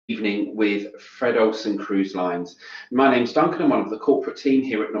Evening with Fred Olsen Cruise Lines. My name's Duncan. I'm one of the corporate team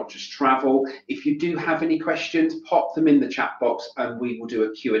here at Not Just Travel. If you do have any questions, pop them in the chat box and we will do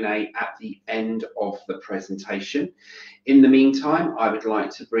a Q&A at the end of the presentation. In the meantime, I would like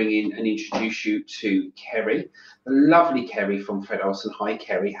to bring in and introduce you to Kerry, the lovely Kerry from Fred Olsen. Hi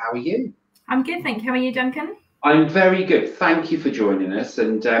Kerry, how are you? I'm good, thank you. How are you, Duncan? I'm very good. Thank you for joining us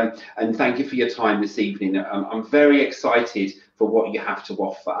and thank you for your time this evening. I'm very excited for what you have to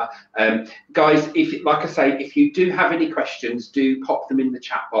offer. Guys, like I say, if you do have any questions, do pop them in the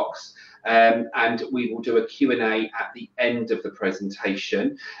chat box and we will do a Q&A at the end of the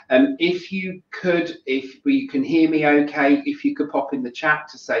presentation. If you can hear me okay, if you could pop in the chat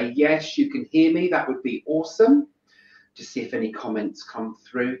to say, yes, you can hear me, that would be awesome. Just see if any comments come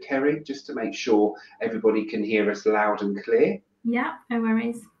through, Kerry, just to make sure everybody can hear us loud and clear. Yeah, no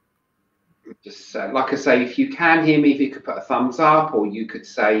worries. Just like I say, if you can hear me, if you could put a thumbs up or you could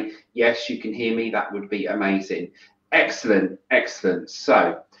say, yes, you can hear me, that would be amazing. Excellent, excellent.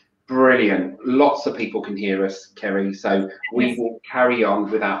 So, brilliant. Lots of people can hear us, Kerry, so we will carry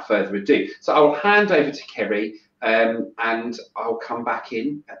on without further ado. So I'll hand over to Kerry and I'll come back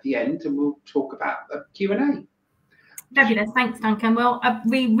in at the end and we'll talk about the Q&A. Fabulous. Thanks, Duncan. Well,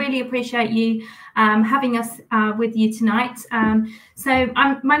 we really appreciate you having us with you tonight.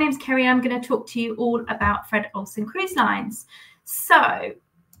 My name's Kerry. I'm going to talk to you all about Fred Olsen Cruise Lines. So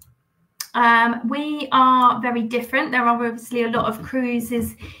we are very different. There are obviously a lot of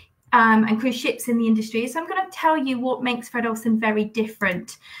cruises and cruise ships in the industry. So I'm going to tell you what makes Fred Olsen very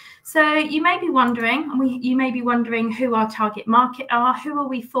different. So you may be wondering who our target market are. Who are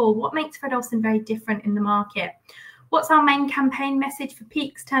we for? What makes Fred Olsen very different in the market? What's our main campaign message for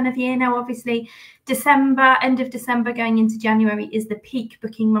peaks turn of year? Now, obviously, December, end of December going into January is the peak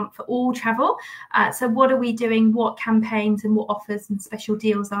booking month for all travel. So what are we doing? What campaigns and what offers and special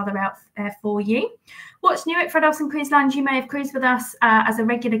deals are there out there for you? What's new at Fred Olsen Cruise Lines? You may have cruised with us as a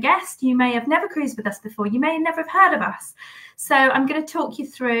regular guest. You may have never cruised with us before. You may never have heard of us. So I'm going to talk you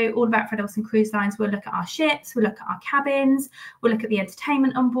through all about Fred Olsen Cruise Lines. We'll look at our ships, we'll look at our cabins, we'll look at the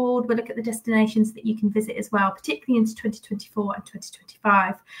entertainment on board, we'll look at the destinations that you can visit as well, particularly into 2024 and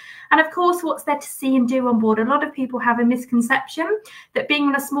 2025. And of course, what's there to see and do on board? A lot of people have a misconception that being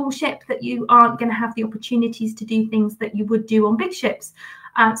on a small ship that you aren't going to have the opportunities to do things that you would do on big ships.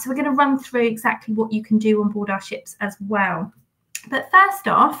 So we're going to run through exactly what you can do on board our ships as well. But first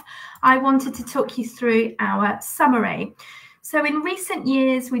off, I wanted to talk you through our summary. So in recent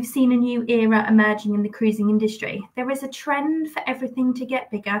years, we've seen a new era emerging in the cruising industry. There is a trend for everything to get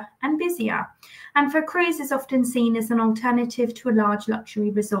bigger and busier, and for cruise is often seen as an alternative to a large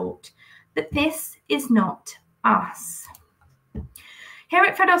luxury resort. But this is not us. Here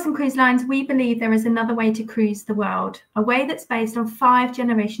at Fred Olsen Cruise Lines, we believe there is another way to cruise the world, a way that's based on 5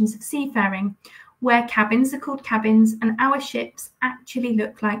 generations of seafaring, where cabins are called cabins and our ships actually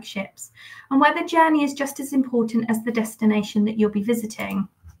look like ships, and where the journey is just as important as the destination that you'll be visiting.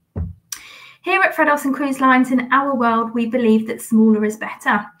 Here at Fred Olsen Cruise Lines, in our world, we believe that smaller is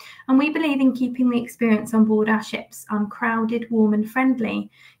better, and we believe in keeping the experience on board our ships uncrowded, warm and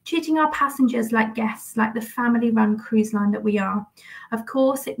friendly, treating our passengers like guests, like the family-run cruise line that we are. Of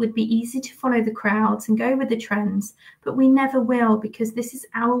course, it would be easy to follow the crowds and go with the trends, but we never will, because this is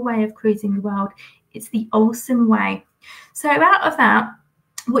our way of cruising the world. It's the Olsen way. So out of that,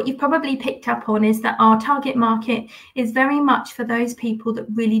 what you've probably picked up on is that our target market is very much for those people that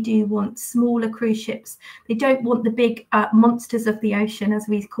really do want smaller cruise ships. They don't want the big monsters of the ocean, as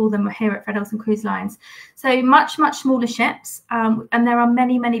we call them here at Fred Olsen Cruise Lines. So much, much smaller ships. And there are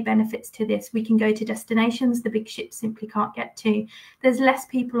many, many benefits to this. We can go to destinations the big ships simply can't get to. There's less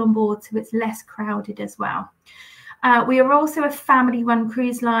people on board, so it's less crowded as well. We are also a family-run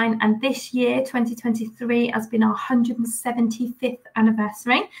cruise line, and this year, 2023, has been our 175th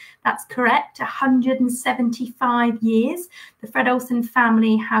anniversary. That's correct, 175 years. The Fred Olsen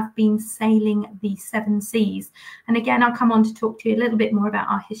family have been sailing the 7 seas. And again, I'll come on to talk to you a little bit more about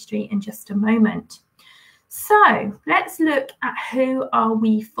our history in just a moment. So let's look at who are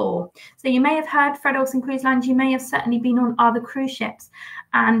we for. So you may have heard Fred Olsen Cruise Lines. You may have certainly been on other cruise ships,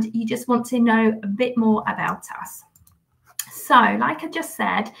 and you just want to know a bit more about us. So, like I just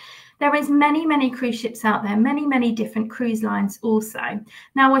said, there is many cruise ships out there, many different cruise lines also.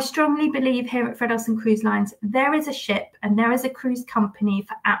 Now, I strongly believe here at Fred Olsen Cruise Lines, there is a ship and there is a cruise company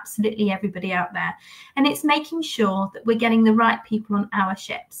for absolutely everybody out there. And it's making sure that we're getting the right people on our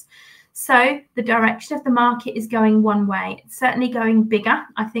ships. So the direction of the market is going one way. It's certainly going bigger.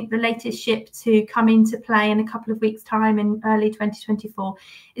 I think the latest ship to come into play in a couple of weeks' time in early 2024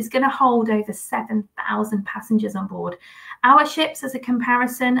 is going to hold over 7,000 passengers on board. Our ships, as a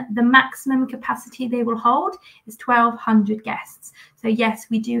comparison, the maximum capacity they will hold is 1,200 guests. So yes,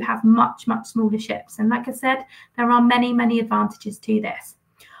 we do have much, much smaller ships. And like I said, there are many, many advantages to this.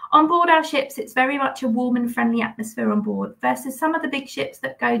 On board our ships, it's very much a warm and friendly atmosphere on board versus some of the big ships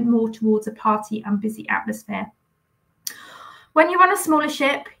that go more towards a party and busy atmosphere. When you're on a smaller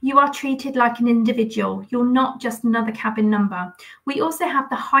ship, you are treated like an individual. You're not just another cabin number. We also have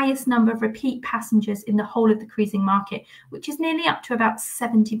the highest number of repeat passengers in the whole of the cruising market, which is nearly up to about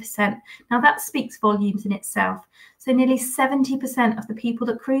 70%. Now that speaks volumes in itself. So nearly 70% of the people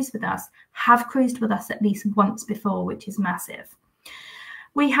that cruise with us have cruised with us at least once before, which is massive.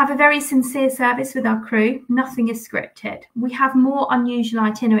 We have a very sincere service with our crew. Nothing is scripted. We have more unusual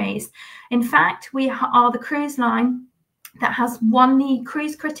itineraries. In fact, we are the cruise line that has won the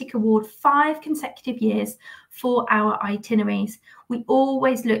Cruise Critic Award 5 consecutive years for our itineraries. We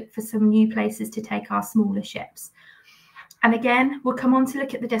always look for some new places to take our smaller ships. And again, we'll come on to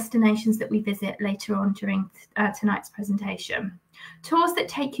look at the destinations that we visit later on during tonight's presentation. Tours that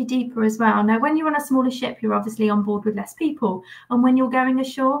take you deeper as well. Now, when you're on a smaller ship, you're obviously on board with less people. And when you're going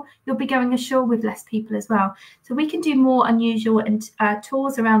ashore, you'll be going ashore with less people as well. So we can do more unusual and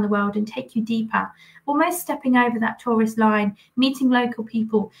tours around the world and take you deeper, almost stepping over that tourist line, meeting local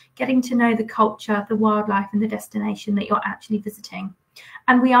people, getting to know the culture, the wildlife and the destination that you're actually visiting.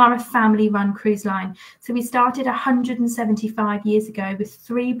 And we are a family-run cruise line. So we started 175 years ago with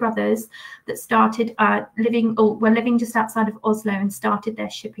 3 brothers that started were living just outside of Oslo and started their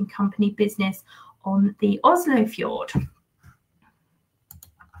shipping company business on the Oslo fjord.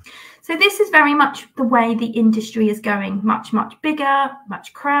 So this is very much the way the industry is going. Much, much bigger,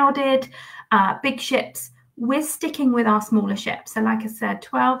 much crowded, big ships. We're sticking with our smaller ships. So like I said,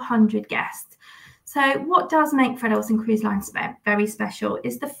 1,200 guests. So what does make Fred Olsen Cruise Line very special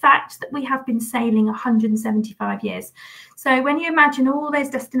is the fact that we have been sailing 175 years. So when you imagine all those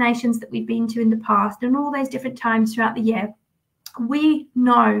destinations that we've been to in the past and all those different times throughout the year, we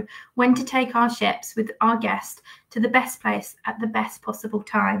know when to take our ships with our guests to the best place at the best possible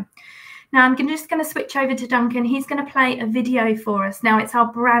time. Now, I'm just going to switch over to Duncan. He's going to play a video for us. Now, it's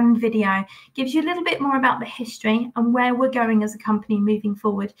our brand video. Gives you a little bit more about the history and where we're going as a company moving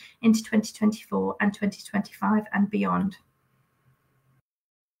forward into 2024 and 2025 and beyond.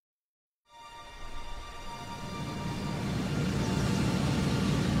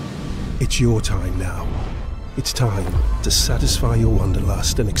 It's your time now. It's time to satisfy your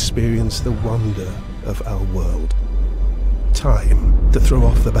wanderlust and experience the wonder of our world. Time to throw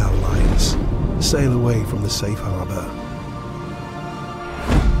off the bow lines, sail away from the safe harbour.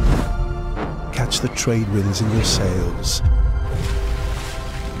 Catch the trade winds in your sails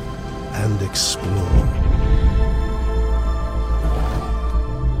and explore.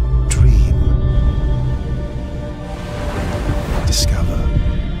 Dream. Discover.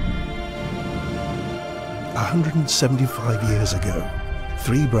 175 years ago,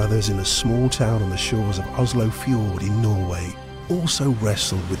 3 brothers in a small town on the shores of Oslo Fjord in Norway also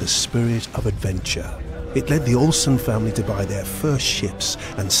wrestled with the spirit of adventure. It led the Olsen family to buy their first ships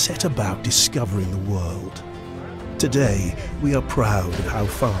and set about discovering the world. Today, we are proud of how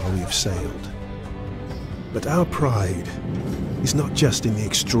far we have sailed. But our pride is not just in the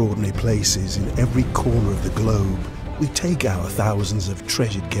extraordinary places in every corner of the globe we take our thousands of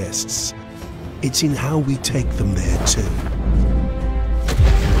treasured guests. It's in how we take them there too.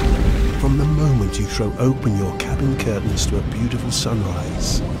 From the moment you throw open your cabin curtains to a beautiful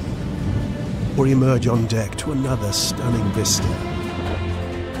sunrise, or emerge on deck to another stunning vista,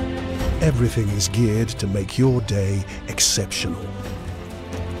 everything is geared to make your day exceptional.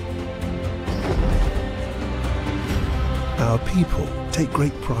 Our people take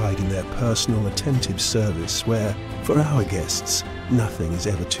great pride in their personal, attentive service, where, for our guests, nothing is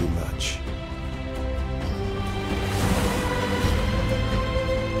ever too much.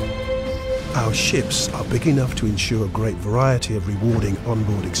 Our ships are big enough to ensure a great variety of rewarding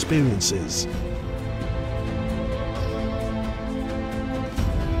onboard experiences.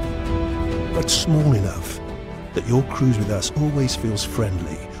 But small enough that your cruise with us always feels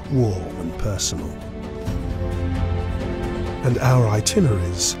friendly, warm and personal. And our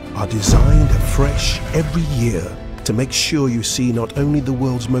itineraries are designed afresh every year to make sure you see not only the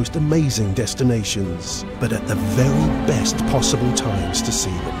world's most amazing destinations, but at the very best possible times to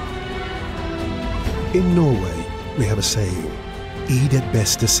see them. In Norway, we have a saying, "I det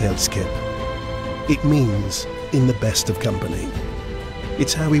beste selskap." It means in the best of company.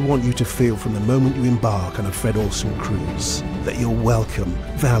 It's how we want you to feel from the moment you embark on a Fred Olsen cruise, that you're welcome,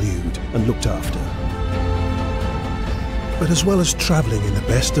 valued and looked after. But as well as travelling in the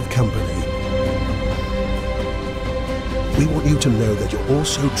best of company, we want you to know that you're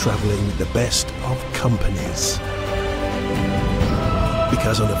also travelling with the best of companies.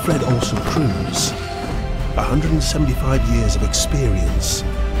 Because on a Fred Olsen Cruise, 175 years of experience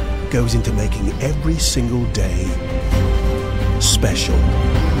goes into making every single day special.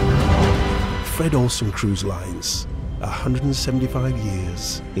 Fred Olsen Cruise Lines, 175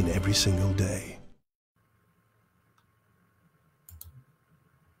 years in every single day.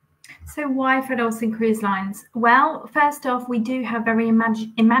 So why Fred Olsen Cruise Lines? Well, first off, we do have very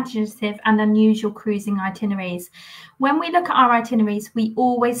imaginative and unusual cruising itineraries. When we look at our itineraries, we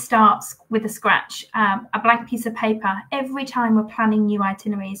always start with a scratch, a blank piece of paper. Every time we're planning new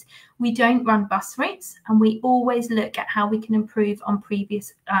itineraries, we don't run bus routes, and we always look at how we can improve on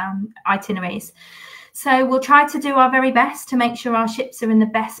previous itineraries. So we'll try to do our very best to make sure our ships are in the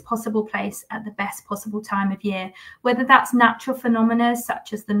best possible place at the best possible time of year, whether that's natural phenomena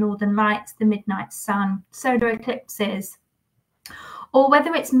such as the northern lights, the midnight sun, solar eclipses, or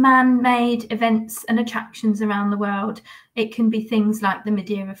whether it's man-made events and attractions around the world. It can be things like the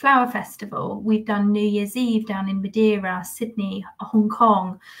Madeira Flower Festival. We've done New Year's Eve down in Madeira, Sydney, Hong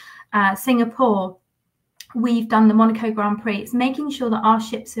Kong, Singapore. We've done the Monaco Grand Prix. It's making sure that our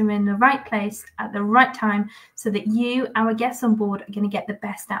ships are in the right place at the right time so that you, our guests on board, are going to get the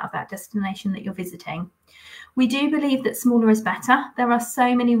best out of that destination that you're visiting. We do believe that smaller is better. There are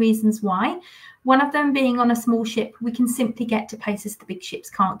so many reasons why. One of them being on a small ship, we can simply get to places the big ships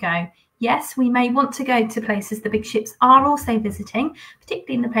can't go. Yes, we may want to go to places the big ships are also visiting,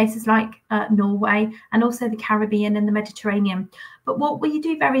 particularly in the places like Norway and also the Caribbean and the Mediterranean. But what we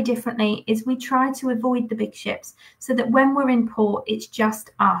do very differently is we try to avoid the big ships so that when we're in port, it's just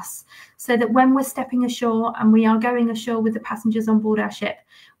us. So that when we're stepping ashore and we are going ashore with the passengers on board our ship,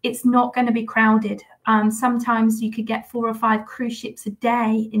 it's not going to be crowded. Sometimes you could get 4 or 5 cruise ships a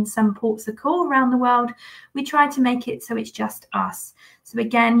day in some ports of call around the world. We try to make it so it's just us. So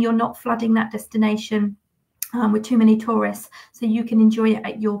again, you're not flooding that destination with too many tourists, so you can enjoy it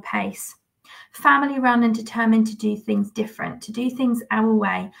at your pace. Family run and determined to do things different, to do things our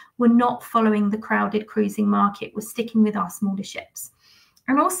way. We're not following the crowded cruising market. We're sticking with our smaller ships.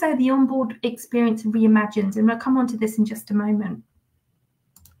 And also the onboard experience reimagined, and we'll come on to this in just a moment.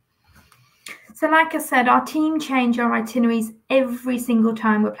 So like I said, our team change our itineraries every single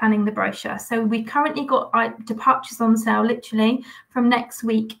time we're planning the brochure. So we've currently got departures on sale literally from next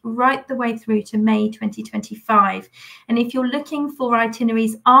week right the way through to May 2025. And if you're looking for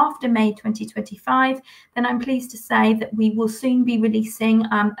itineraries after May 2025, then I'm pleased to say that we will soon be releasing,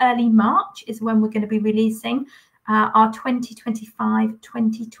 early March is when we're going to be releasing our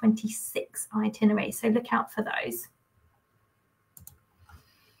 2025-2026 itinerary. So look out for those.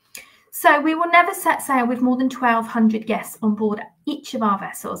 So we will never set sail with more than 1,200 guests on board each of our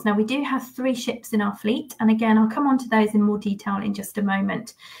vessels. Now, we do have 3 ships in our fleet, and again, I'll come on to those in more detail in just a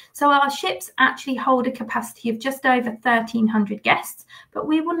moment. So our ships actually hold a capacity of just over 1,300 guests, but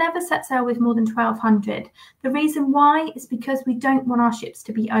we will never set sail with more than 1,200. The reason why is because we don't want our ships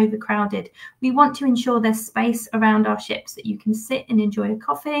to be overcrowded. We want to ensure there's space around our ships that you can sit and enjoy a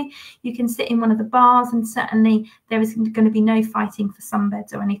coffee, you can sit in one of the bars, and certainly there is going to be no fighting for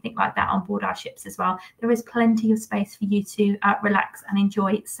sunbeds or anything like that on board our ships as well. There is plenty of space for you to relax and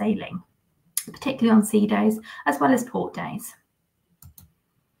enjoy sailing, particularly on sea days as well as port days.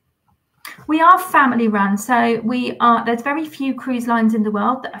 We are family run, so there's very few cruise lines in the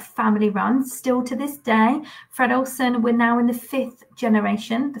world that are family run. Still to this day, Fred Olsen, we're now in the 5th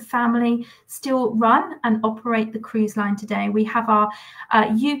generation. The family still run and operate the cruise line today. We have our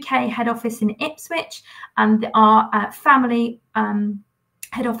UK head office in Ipswich, and our family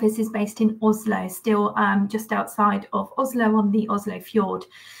head office is based in Oslo, still just outside of Oslo on the Oslo Fjord.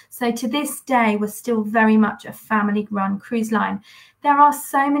 So to this day, we're still very much a family-run cruise line. There are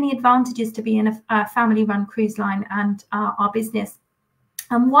so many advantages to being a family-run cruise line and our business.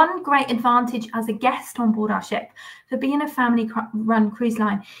 And one great advantage as a guest on board our ship for being a family-run cruise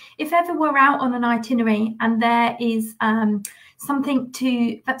line, if ever we're out on an itinerary and there is something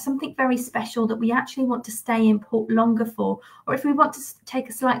very special that we actually want to stay in port longer for, or if we want to take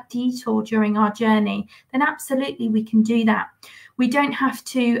a slight detour during our journey, then absolutely we can do that. We don't have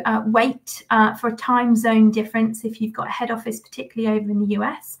to wait for a time zone difference if you've got a head office, particularly over in the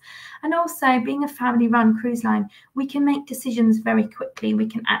US. And also, being a family-run cruise line, we can make decisions very quickly. We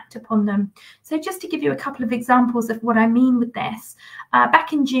can act upon them. So just to give you a couple of examples of what I mean with this,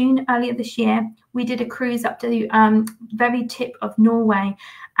 back in June, earlier this year, we did a cruise up to the very tip of Norway.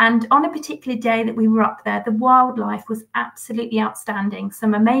 And on a particular day that we were up there, the wildlife was absolutely outstanding.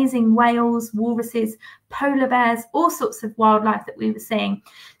 Some amazing whales, walruses, polar bears, all sorts of wildlife that we were seeing.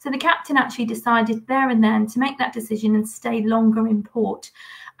 So the captain actually decided there and then to make that decision and stay longer in port,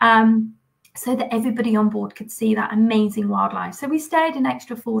 so that everybody on board could see that amazing wildlife. So we stayed an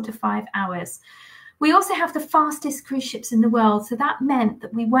extra 4 to 5 hours. We also have the fastest cruise ships in the world, so that meant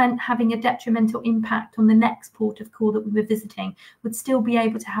that we weren't having a detrimental impact on the next port of call that we were visiting. We'd still be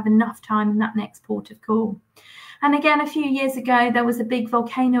able to have enough time in that next port of call. And again, a few years ago, there was a big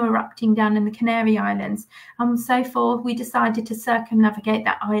volcano erupting down in the Canary Islands. And so forth, we decided to circumnavigate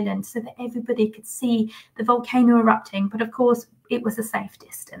that island so that everybody could see the volcano erupting. But of course, it was a safe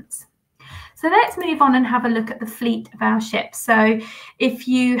distance. So let's move on and have a look at the fleet of our ships. So if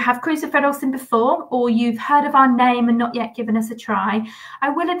you have cruised with Fred Olsen before, or you've heard of our name and not yet given us a try, I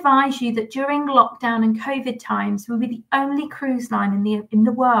will advise you that during lockdown and COVID times, we'll be the only cruise line in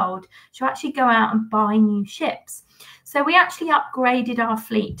the world to actually go out and buy new ships. So we actually upgraded our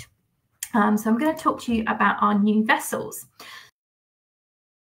fleet. So I'm going to talk to you about our new vessels.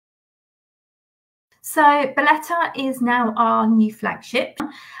 So Belletta is now our new flagship,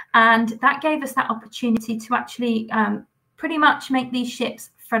 and that gave us that opportunity to actually pretty much make these ships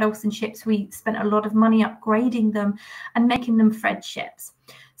Fred Olsen ships. We spent a lot of money upgrading them and making them Fred ships.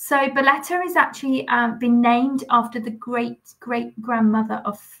 So Belletta is actually been named after the great-great-grandmother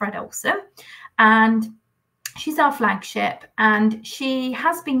of Fred Olsen, and she's our flagship, and she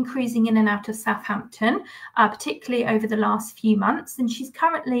has been cruising in and out of Southampton, particularly over the last few months. And she's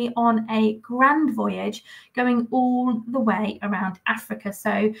currently on a grand voyage going all the way around Africa.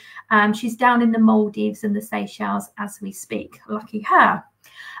 So she's down in the Maldives and the Seychelles as we speak. Lucky her.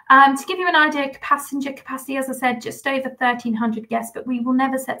 To give you an idea of passenger capacity, as I said, just over 1,300 guests, but we will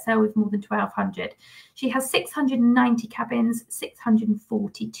never set sail with more than 1,200. She has 690 cabins,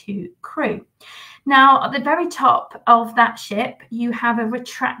 642 crew. Now, at the very top of that ship, you have a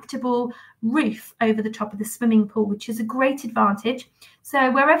retractable roof over the top of the swimming pool, which is a great advantage.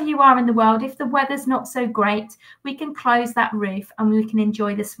 So wherever you are in the world, if the weather's not so great, we can close that roof and we can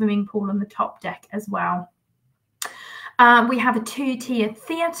enjoy the swimming pool on the top deck as well. We have a 2-tiered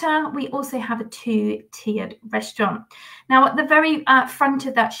theatre. We also have a 2-tiered restaurant. Now, at the very front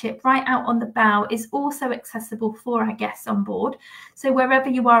of that ship, right out on the bow, is also accessible for our guests on board. So wherever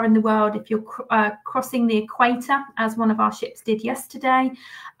you are in the world, if you're crossing the equator, as one of our ships did yesterday,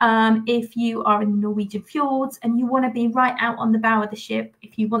 if you are in the Norwegian fjords and you want to be right out on the bow of the ship,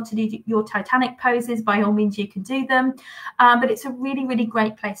 if you want to do your Titanic poses, by all means, you can do them. But it's a really, really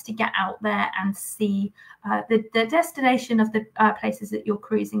great place to get out there and see the destination of the places that you're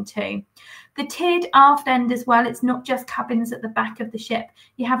cruising to. The tiered aft end as well, it's not just cabins at the back of the ship.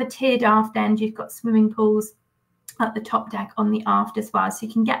 You have a tiered aft end, you've got swimming pools at the top deck on the aft as well, so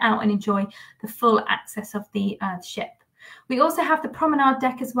you can get out and enjoy the full access of the ship. We also have the promenade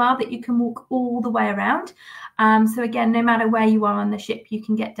deck as well that you can walk all the way around. So again, no matter where you are on the ship, you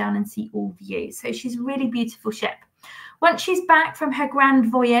can get down and see all views. So she's a really beautiful ship. Once she's back from her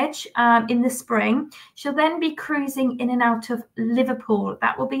grand voyage in the spring, she'll then be cruising in and out of Liverpool.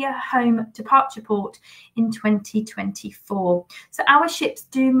 That will be a home departure port in 2024. So our ships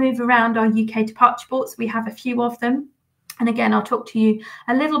do move around our UK departure ports. We have a few of them. And again, I'll talk to you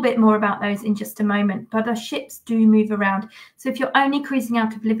a little bit more about those in just a moment. But our ships do move around. So if you're only cruising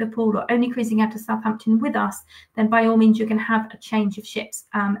out of Liverpool or only cruising out of Southampton with us, then by all means, you're going to have a change of ships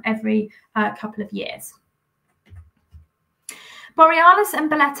every couple of years. Borealis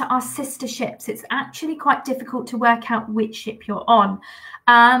and Belletta are sister ships. It's actually quite difficult to work out which ship you're on.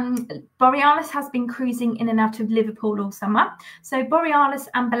 Borealis has been cruising in and out of Liverpool all summer. So Borealis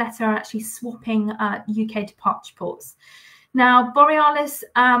and Belletta are actually swapping UK departure ports. Now, Borealis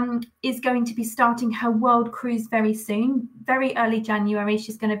is going to be starting her world cruise very soon, very early January.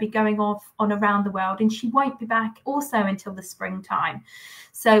 She's going to be going off on around the world, and she won't be back also until the springtime.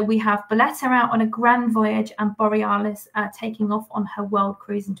 So we have Belletta out on a grand voyage and Borealis taking off on her world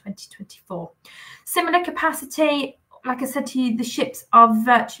cruise in 2024. Similar capacity. Like I said to you, the ships are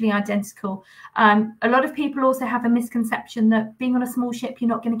virtually identical. A lot of people also have a misconception that being on a small ship, you're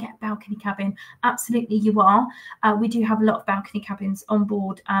not going to get a balcony cabin. Absolutely, you are. We do have a lot of balcony cabins on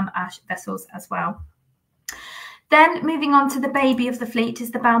board our vessels as well. Then moving on to the baby of the fleet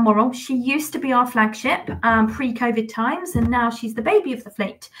is the Balmoral. She used to be our flagship pre-COVID times, and now she's the baby of the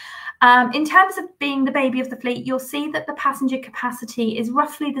fleet. In terms of being the baby of the fleet, you'll see that the passenger capacity is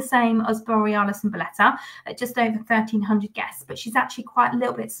roughly the same as Borealis and Belletta at just over 1,300 guests, but she's actually quite a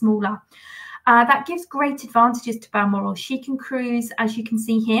little bit smaller. That gives great advantages to Balmoral. She can cruise, as you can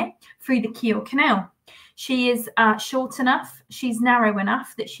see here, through the Kiel Canal. She is short enough, she's narrow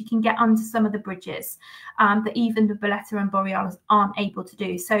enough that she can get under some of the bridges that even the Boletta and Borealis aren't able to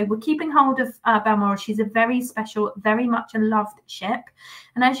do. So we're keeping hold of Balmoral. She's a very special, very much a loved ship.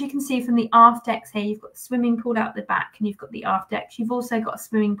 And as you can see from the aft decks here, you've got the swimming pool out the back and you've got the aft decks. You've also got a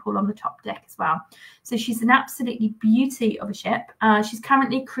swimming pool on the top deck as well. So she's an absolutely beauty of a ship. She's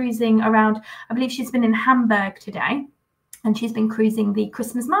currently cruising around, I believe she's been in Hamburg today, and she's been cruising the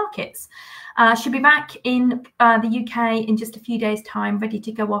Christmas markets. She'll be back in the UK in just a few days' time, ready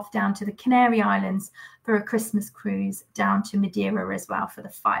to go off down to the Canary Islands for a Christmas cruise down to Madeira as well for the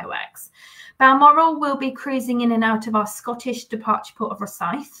fireworks. Balmoral will be cruising in and out of our Scottish departure port of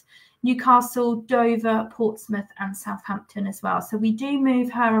Rosyth, Newcastle, Dover, Portsmouth and Southampton as well. So we do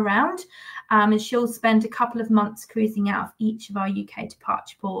move her around and she'll spend a couple of months cruising out of each of our UK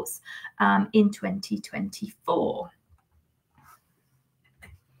departure ports in 2024.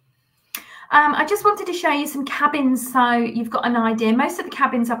 I just wanted to show you some cabins so you've got an idea. Most of the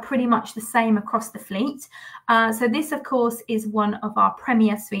cabins are pretty much the same across the fleet. So this, of course, is one of our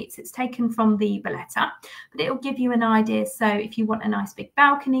Premier suites. It's taken from the Boletta, but it'll give you an idea. So if you want a nice big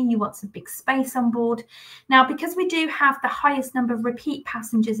balcony, you want some big space on board. Now, because we do have the highest number of repeat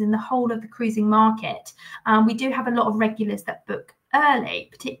passengers in the whole of the cruising market, we do have a lot of regulars that book early,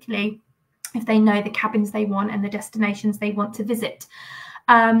 particularly if they know the cabins they want and the destinations they want to visit.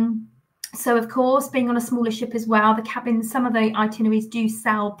 So, of course, being on a smaller ship as well, the cabins, some of the itineraries do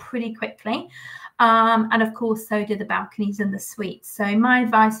sell pretty quickly. And, of course, so do the balconies and the suites. So my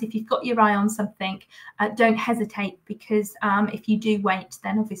advice, if you've got your eye on something, don't hesitate, because if you do wait,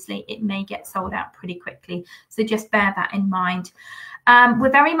 then obviously it may get sold out pretty quickly. So just bear that in mind.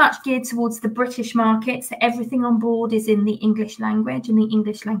 We're very much geared towards the British market. So everything on board is in the English language and the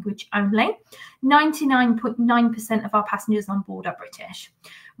English language only. 99.9% of our passengers on board are British.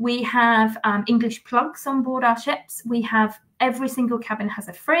 We have English plugs on board our ships. We have every single cabin has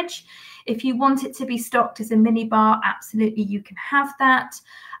a fridge. If you want it to be stocked as a minibar, absolutely you can have that.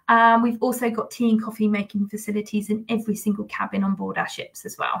 We've also got tea and coffee making facilities in every single cabin on board our ships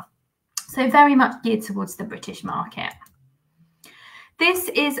as well. So very much geared towards the British market. This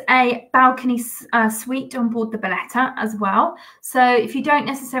is a balcony suite on board the Boletta as well. So if you don't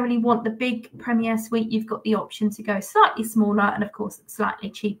necessarily want the big Premier suite, you've got the option to go slightly smaller and, of course,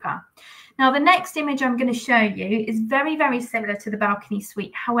 slightly cheaper. Now, the next image I'm going to show you is very, very similar to the balcony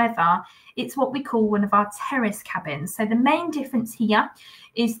suite. However, it's what we call one of our terrace cabins. So the main difference here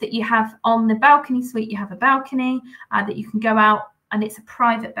is that you have on the balcony suite, you have a balcony that you can go out, and it's a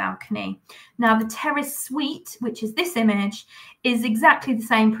private balcony. Now, the terrace suite, which is this image, is exactly the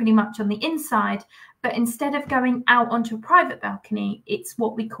same pretty much on the inside, but instead of going out onto a private balcony, it's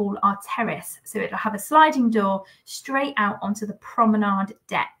what we call our terrace. So it'll have a sliding door straight out onto the promenade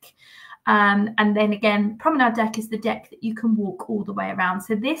deck. And then again, promenade deck is the deck that you can walk all the way around.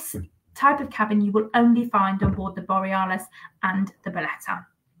 So this type of cabin you will only find on board the Borealis and the Boletta.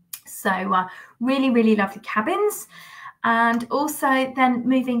 So really, really lovely cabins. And also then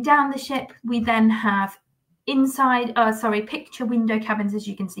moving down the ship, we then have picture window cabins, as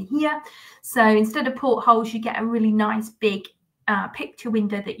you can see here. So instead of portholes, you get a really nice big picture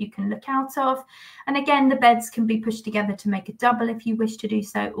window that you can look out of. And again, the beds can be pushed together to make a double if you wish to do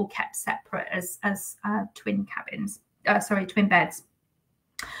so, or kept separate as twin beds.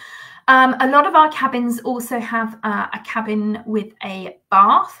 A lot of our cabins also have a cabin with a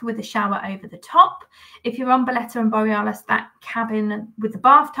bath with a shower over the top. If you're on Boletta and Borealis, that cabin with the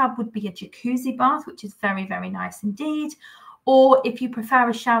bathtub would be a jacuzzi bath, which is very, very nice indeed. Or if you prefer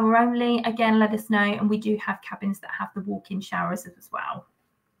a shower only, again, let us know. And we do have cabins that have the walk-in showers as well.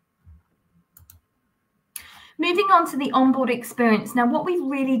 Moving on to the onboard experience. Now, what we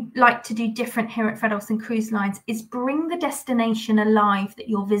really like to do different here at Fred Olsen Cruise Lines is bring the destination alive that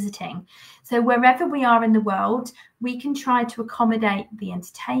you're visiting. So wherever we are in the world, we can try to accommodate the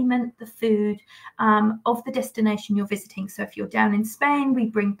entertainment, the food of the destination you're visiting. So if you're down in Spain, we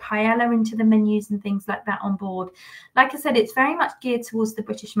bring paella into the menus and things like that on board. Like I said, it's very much geared towards the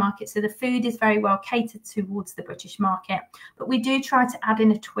British market. So the food is very well catered towards the British market. But we do try to add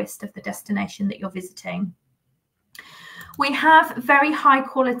in a twist of the destination that you're visiting. We have very high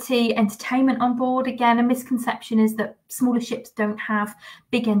quality entertainment on board. Again, a misconception is that smaller ships don't have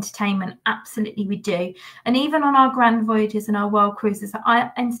big entertainment. Absolutely, we do. And even on our grand voyages and our world cruises,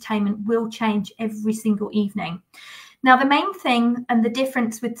 our entertainment will change every single evening. Now, the main thing and the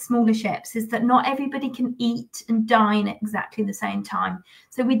difference with smaller ships is that not everybody can eat and dine at exactly the same time.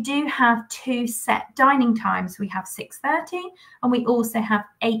 So we do have 2 set dining times. We have 6:30 and we also have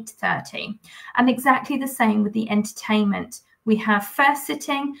 8:30. And exactly the same with the entertainment. We have first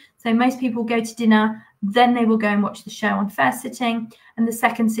sitting. So most people go to dinner, then they will go and watch the show on first sitting. And the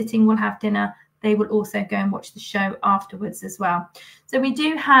second sitting will have dinner. They will also go and watch the show afterwards as well. So we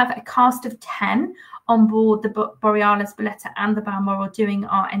do have a cast of 10 on board the Borealis, Boletta and the Balmoral doing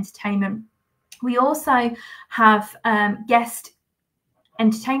our entertainment. We also have guest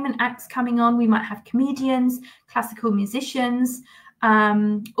entertainment acts coming on. We might have comedians, classical musicians,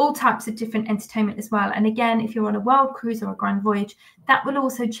 all types of different entertainment as well. And again, if you're on a world cruise or a grand voyage, that will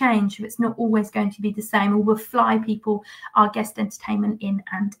also change. So it's not always going to be the same, or we'll fly people our guest entertainment in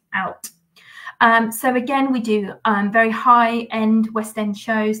and out. So again, we do very high-end West End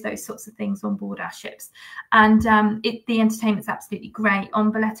shows, those sorts of things on board our ships. And the entertainment's absolutely great.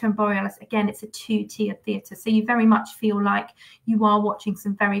 On Boletta and Borealis, again, it's a 2-tiered theatre. So you very much feel like you are watching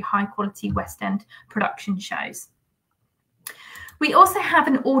some very high-quality West End production shows. We also have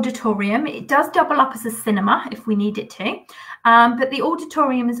an auditorium. It does double up as a cinema if we need it to. But the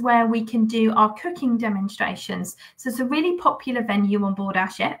auditorium is where we can do our cooking demonstrations. So it's a really popular venue on board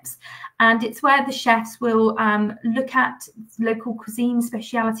our ships. And it's where the chefs will look at local cuisine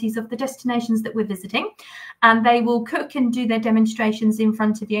specialities of the destinations that we're visiting. And they will cook and do their demonstrations in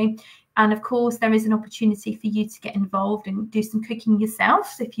front of you. And of course, there is an opportunity for you to get involved and do some cooking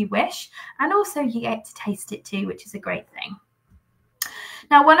yourself if you wish. And also you get to taste it too, which is a great thing.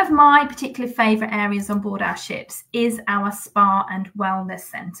 Now, one of my particular favourite areas on board our ships is our spa and wellness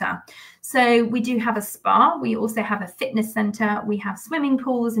centre. So we do have a spa. We also have a fitness centre. We have swimming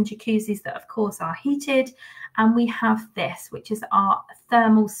pools and jacuzzis that, of course, are heated. And we have this, which is our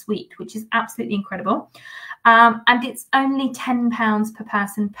thermal suite, which is absolutely incredible. And it's only £10 per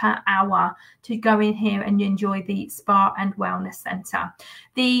person per hour to go in here and enjoy the spa and wellness centre.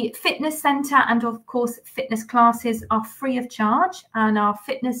 The fitness centre and, of course, fitness classes are free of charge. And our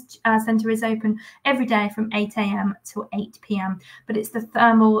fitness centre is open every day from 8 a.m. till 8 p.m. But it's the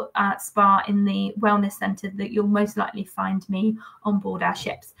thermal spa in the wellness centre that you'll most likely find me on board our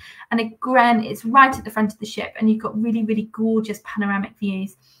ships. And again, it's right at the front of the ship and you've got really, really gorgeous panoramic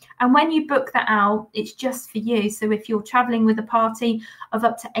views. And when you book that out, it's just for you. So if you're traveling with a party of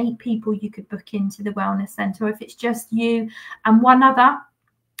up to 8 people, you could book into the wellness centre. Or if it's just you and one other,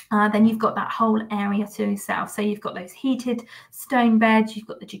 then you've got that whole area to yourself. So you've got those heated stone beds, you've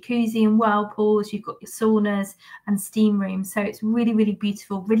got the jacuzzi and whirlpools, you've got your saunas and steam rooms. So it's really, really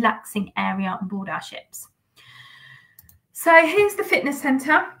beautiful, relaxing area on board our ships. So here's the fitness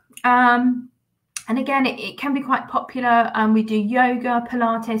centre. And again, it can be quite popular. We do yoga,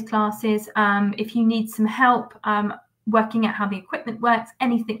 Pilates classes. If you need some help working out how the equipment works,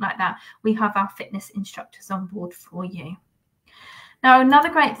 anything like that, we have our fitness instructors on board for you. Now, another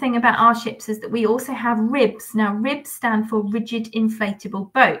great thing about our ships is that we also have RIBs. Now, RIBs stand for rigid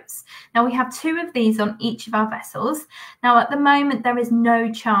inflatable boats. Now, we have 2 of these on each of our vessels. Now, at the moment, there is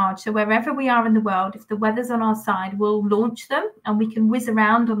no charge. So wherever we are in the world, if the weather's on our side, we'll launch them and we can whiz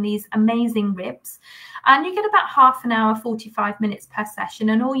around on these amazing RIBs. And you get about half an hour, 45 minutes per session.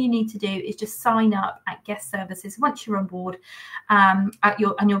 And all you need to do is just sign up at guest services once you're on board and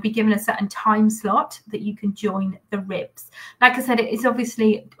you'll be given a certain time slot that you can join the RIBs. Like I said, it is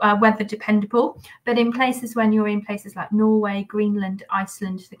obviously weather dependable, but in places when you're in places like Norway, Greenland,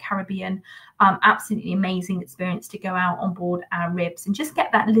 Iceland, the Caribbean, absolutely amazing experience to go out on board our RIBs and just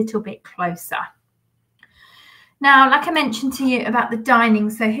get that little bit closer. Now, like I mentioned to you about the dining,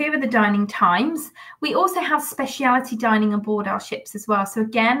 so here are the dining times. We also have speciality dining on board our ships as well. So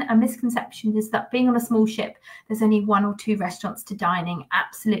again, a misconception is that being on a small ship, there's only 1 or 2 restaurants to dining.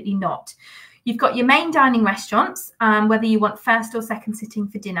 Absolutely not. You've got your main dining restaurants, whether you want first or second sitting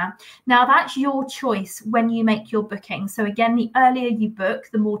for dinner. Now, that's your choice when you make your booking. So again, the earlier you book,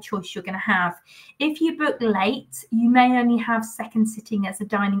 the more choice you're going to have. If you book late, you may only have second sitting as a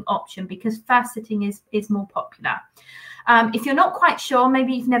dining option because first sitting is more popular. If you're not quite sure,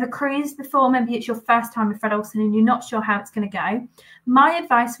 maybe you've never cruised before, maybe it's your first time with Fred Olsen and you're not sure how it's going to go, my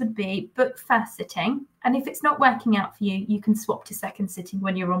advice would be book first sitting. And if it's not working out for you, you can swap to second sitting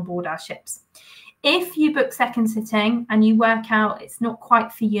when you're on board our ships. If you book second sitting and you work out it's not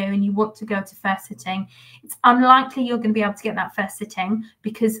quite for you and you want to go to first sitting, it's unlikely you're going to be able to get that first sitting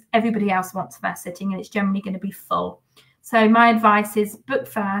because everybody else wants first sitting and it's generally going to be full. So my advice is book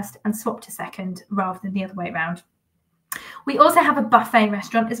first and swap to second rather than the other way around. We also have a buffet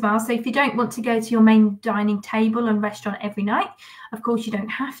restaurant as well. So if you don't want to go to your main dining table and restaurant every night, Of course, you don't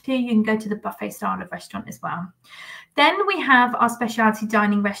have to. You can go to the buffet style of restaurant as well. Then we have our specialty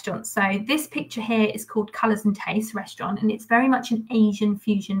dining restaurants. So this picture here is called Colours and Tastes Restaurant, and it's very much an Asian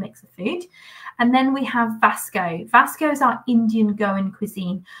fusion mix of food. And then we have Vasco. Vasco is our Indian Goan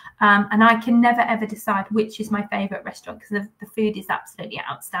cuisine. And I can never, ever decide which is my favourite restaurant because the food is absolutely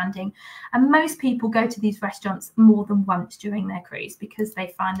outstanding. And most people go to these restaurants more than once during their cruise because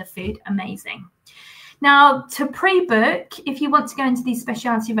they find the food amazing. Now, to pre-book, if you want to go into these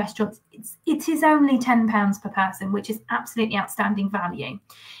specialty restaurants, it is only £10 per person, which is absolutely outstanding value.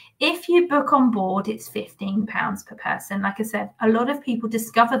 If you book on board, it's £15 per person. Like I said, a lot of people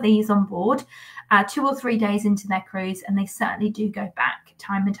discover these on board 2 or 3 days into their cruise, and they certainly do go back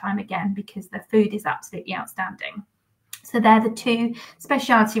time and time again because the food is absolutely outstanding. So they're the 2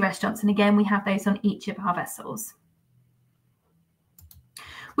 specialty restaurants, and again, we have those on each of our vessels.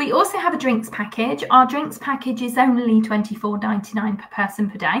 We also have a drinks package. Our drinks package is only £24.99 per person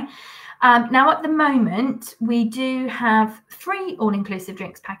per day. Now, at the moment, we do have 3 all-inclusive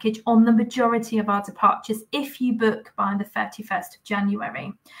drinks package on the majority of our departures if you book by the 31st of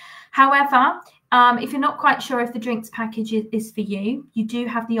January. However, if you're not quite sure if the drinks package is for you, you do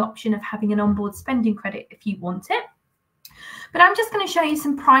have the option of having an onboard spending credit if you want it. But I'm just going to show you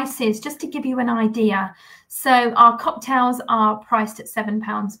some prices just to give you an idea. So our cocktails are priced at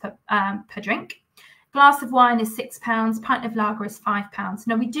 £7 per drink. Glass of wine is £6. Pint of lager is £5.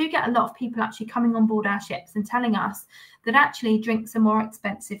 Now, we do get a lot of people actually coming on board our ships and telling us that actually drinks are more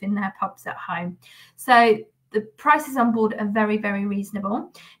expensive in their pubs at home. So the prices on board are very, very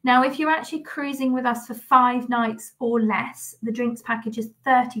reasonable. Now, if you're actually cruising with us for 5 nights or less, the drinks package is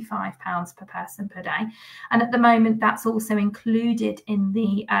 £35 per person per day. And at the moment, that's also included in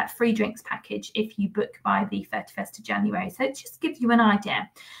the free drinks package if you book by the 31st of January. So it just gives you an idea.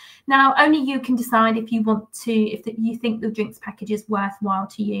 Now, only you can decide if you want to, if you think the drinks package is worthwhile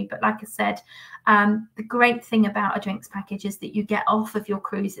to you. But like I said, the great thing about a drinks package is that you get off of your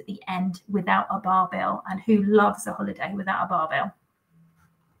cruise at the end without a bar bill. And who loves a holiday without a bar bill?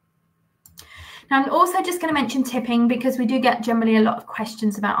 Now, I'm also just going to mention tipping because we do get generally a lot of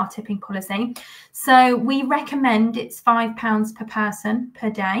questions about our tipping policy. So we recommend it's £5 per person per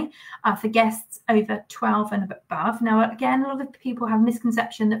day for guests over 12 and above. Now, again, a lot of people have a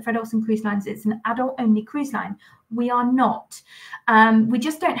misconception that Fred Olsen Cruise Lines is an adult-only cruise line. We are not. We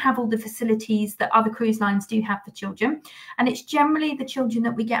just don't have all the facilities that other cruise lines do have for children. And it's generally the children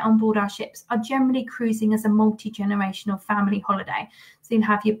that we get on board our ships are generally cruising as a multi-generational family holiday. So you'll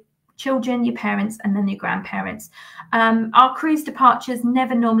have your children, your parents, and then your grandparents. Our cruise departures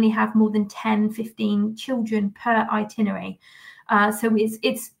never normally have more than 10, 15 children per itinerary. So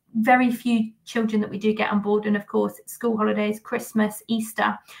it's very few children that we do get on board. And of course, school holidays, Christmas,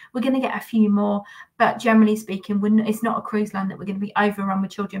 Easter, we're going to get a few more. But generally speaking, it's not a cruise line that we're going to be overrun with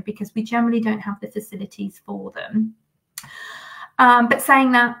children because we generally don't have the facilities for them. But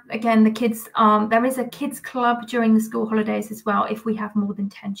saying that, again, the kids, there is a kids club during the school holidays as well if we have more than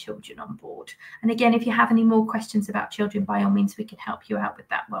 10 children on board. And again, if you have any more questions about children, by all means, we can help you out with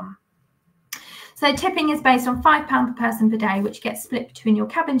that one. So tipping is based on £5 per person per day, which gets split between your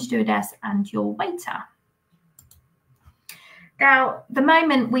cabin stewardess and your waiter. Now, the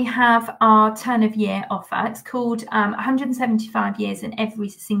moment we have our turn of year offer, it's called 175 years in every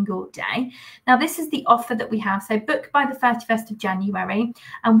single day. Now, this is the offer that we have. So book by the 31st of January,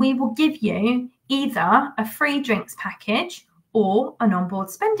 and we will give you either a free drinks package or an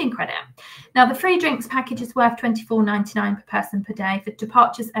onboard spending credit. Now, the free drinks package is worth £24.99 per person per day for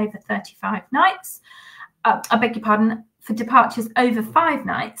departures over 35 nights. I beg your pardon, for departures over 5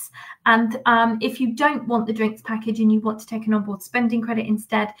 nights. And if you don't want the drinks package and you want to take an onboard spending credit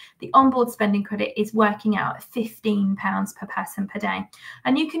instead, the onboard spending credit is working out at £15 per person per day.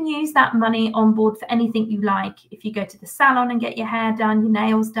 And you can use that money on board for anything you like. If you go to the salon and get your hair done, your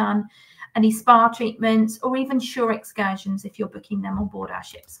nails done, any spa treatments, or even shore excursions if you're booking them on board our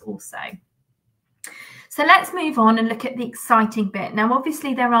ships also. So let's move on and look at the exciting bit. Now,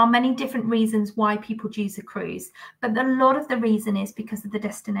 obviously, there are many different reasons why people choose a cruise, but a lot of the reason is because of the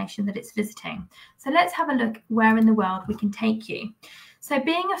destination that it's visiting. So let's have a look where in the world we can take you. So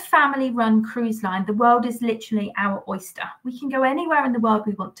being a family-run cruise line, the world is literally our oyster. We can go anywhere in the world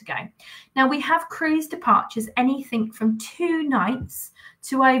we want to go. Now, we have cruise departures, anything from 2 nights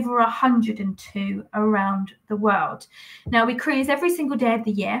to over 102 around the world. Now, we cruise every single day of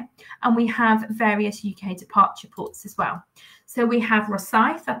the year, and we have various UK departure ports as well. So we have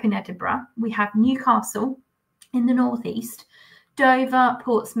Rosyth up in Edinburgh. We have Newcastle in the northeast, Dover,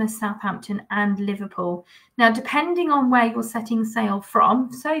 Portsmouth, Southampton and Liverpool. Now, depending on where you're setting sail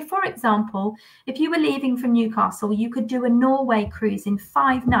from, so for example, if you were leaving from Newcastle, you could do a Norway cruise in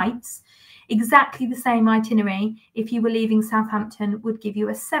 5 nights. Exactly the same itinerary if you were leaving Southampton would give you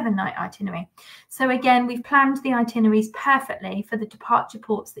a 7-night itinerary. So again, we've planned the itineraries perfectly for the departure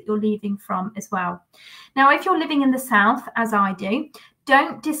ports that you're leaving from as well. Now, if you're living in the south, as I do,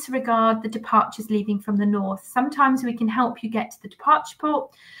 don't disregard the departures leaving from the north. Sometimes we can help you get to the departure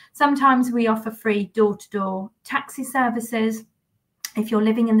port. Sometimes we offer free door-to-door taxi services. If you're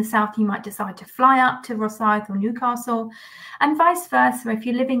living in the south, you might decide to fly up to Rosyth or Newcastle, and vice versa. If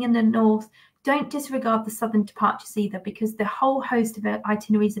you're living in the north, don't disregard the southern departures either, because the whole host of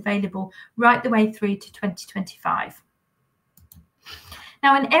itineraries available right the way through to 2025.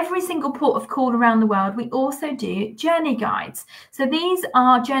 Now, in every single port of call around the world, we also do journey guides. So these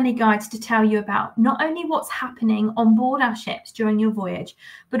are journey guides to tell you about not only what's happening on board our ships during your voyage,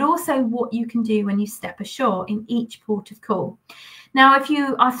 but also what you can do when you step ashore in each port of call. Now, if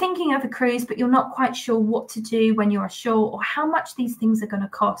you are thinking of a cruise, but you're not quite sure what to do when you're ashore, or how much these things are going to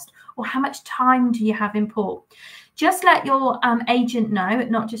cost, or how much time do you have in port, just let your agent know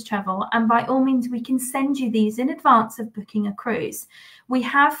at Not Just Travel, and by all means, we can send you these in advance of booking a cruise. We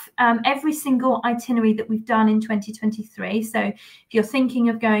have every single itinerary that we've done in 2023. So if you're thinking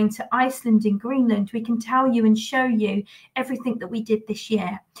of going to Iceland and Greenland, we can tell you and show you everything that we did this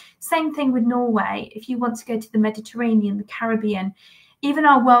year. Same thing with Norway. If you want to go to the Mediterranean, the Caribbean, even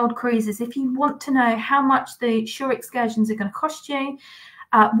our world cruises, if you want to know how much the shore excursions are going to cost you,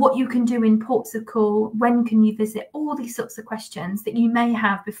 what you can do in ports of call, when can you visit, all these sorts of questions that you may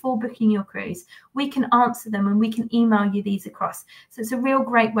have before booking your cruise, we can answer them and we can email you these across. So it's a real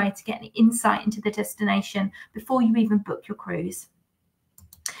great way to get an insight into the destination before you even book your cruise.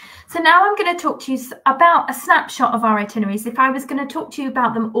 So now I'm going to talk to you about a snapshot of our itineraries. If I was going to talk to you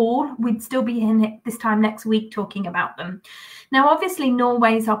about them all, we'd still be in this time next week talking about them. Now, obviously,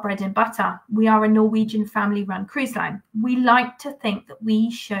 Norway is our bread and butter. We are a Norwegian family-run cruise line. We like to think that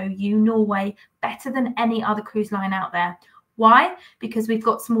we show you Norway better than any other cruise line out there. Why? Because we've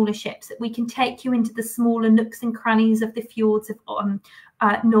got smaller ships that we can take you into the smaller nooks and crannies of the fjords of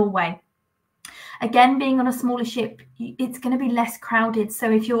Norway. Again, being on a smaller ship, it's going to be less crowded. So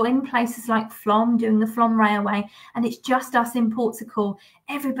if you're in places like Flom, doing the Flom Railway, and it's just us in ports of call,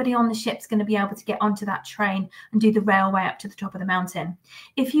 everybody on the ship's going to be able to get onto that train and do the railway up to the top of the mountain.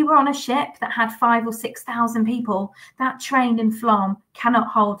 If you were on a ship that had 5,000 or 6,000 people, that train in Flom cannot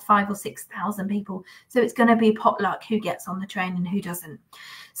hold 5,000 or 6,000 people. So it's going to be potluck who gets on the train and who doesn't.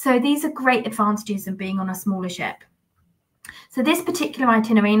 So these are great advantages of being on a smaller ship. So this particular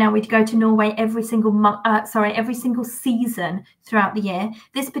itinerary, now we'd go to Norway every single season throughout the year.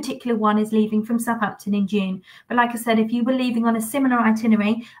 This particular one is leaving from Southampton in June. But like I said, if you were leaving on a similar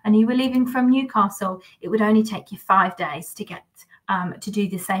itinerary and you were leaving from Newcastle, it would only take you 5 days to get to do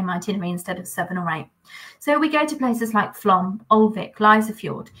the same itinerary instead of 7 or 8. So we go to places like Flom, Olvik,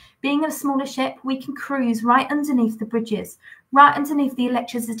 Lysefjord. Being a smaller ship, we can cruise right underneath the bridges, right underneath the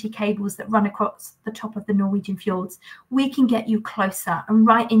electricity cables that run across the top of the Norwegian fjords. We can get you closer and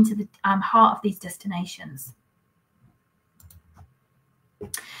right into the heart of these destinations.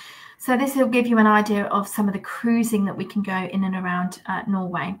 So this will give you an idea of some of the cruising that we can go in and around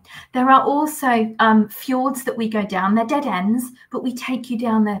Norway. There are also fjords that we go down. They're dead ends, but we take you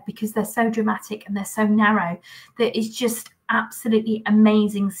down there because they're so dramatic and they're so narrow that it's just absolutely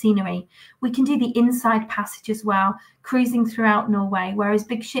amazing scenery. We can do the inside passage as well, cruising throughout Norway, whereas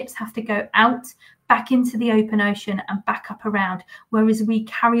big ships have to go out, back into the open ocean and back up around, whereas we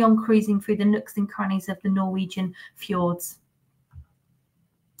carry on cruising through the nooks and crannies of the Norwegian fjords.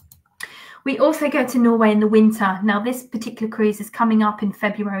 We also go to Norway in the winter. Now, this particular cruise is coming up in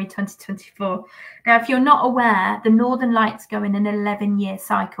February 2024. Now, if you're not aware, the Northern Lights go in an 11-year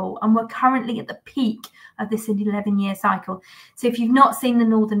cycle, and we're currently at the peak of this 11-year cycle. So if you've not seen the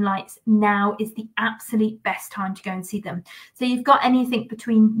Northern Lights, now is the absolute best time to go and see them. So you've got anything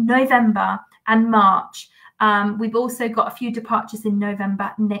between November and March. We've also got a few departures in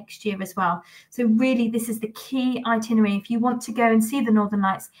November next year as well. So really, this is the key itinerary. If you want to go and see the Northern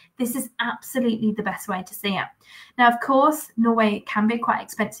Lights, this is absolutely the best way to see it. Now, of course, Norway can be quite an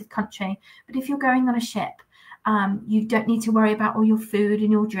expensive country, but if you're going on a ship, you don't need to worry about all your food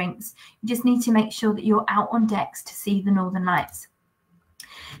and your drinks. You just need to make sure that you're out on decks to see the Northern Lights.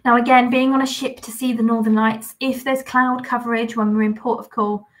 Now, again, being on a ship to see the Northern Lights, if there's cloud coverage when we're in port of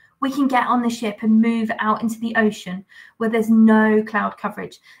call, we can get on the ship and move out into the ocean where there's no cloud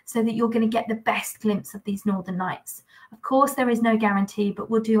coverage, so that you're going to get the best glimpse of these northern lights. Of course, there is no guarantee, but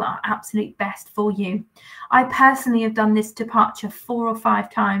we'll do our absolute best for you. I personally have done this departure 4 or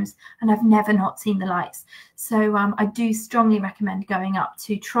 5 times, and I've never not seen the lights. So I do strongly recommend going up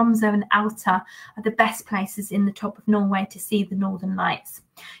to Tromsø and Alta, are the best places in the top of Norway to see the northern lights.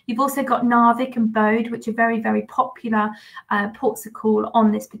 You've also got Narvik and Bodø, which are very, very popular ports of call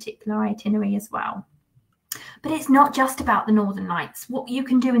on this particular itinerary as well. But it's not just about the northern lights. What you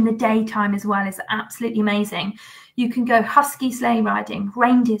can do in the daytime as well is absolutely amazing. You can go husky sleigh riding,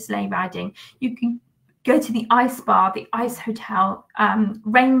 reindeer sleigh riding. You can go to the ice bar, the ice hotel,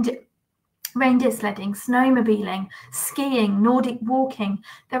 reindeer sledding, snowmobiling, skiing, Nordic walking.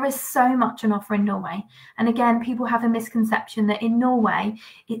 There is so much on offer in Norway. And again, people have a misconception that in Norway,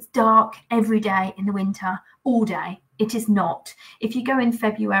 it's dark every day in the winter, all day. It is not. If you go in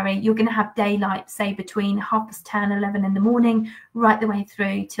February, you're going to have daylight, say between 10:30, 11 in the morning, right the way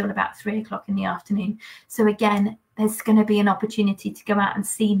through till about 3 o'clock in the afternoon. So again, there's going to be an opportunity to go out and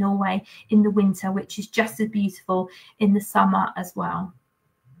see Norway in the winter, which is just as beautiful in the summer as well.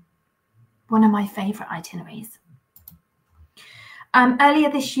 One of my favourite itineraries. Earlier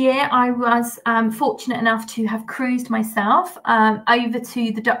this year, I was fortunate enough to have cruised myself over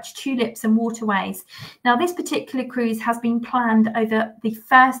to the Dutch tulips and waterways. Now, this particular cruise has been planned over the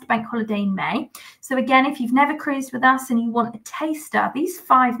first bank holiday in May. So again, if you've never cruised with us and you want a taster, these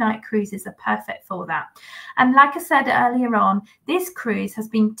 5-night cruises are perfect for that. And like I said earlier on, this cruise has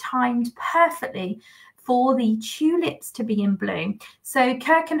been timed perfectly for the tulips to be in bloom. So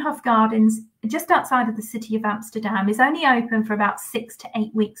Keukenhof Gardens, just outside of the city of Amsterdam, is only open for about 6 to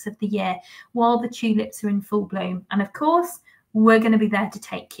 8 weeks of the year while the tulips are in full bloom. And of course, we're going to be there to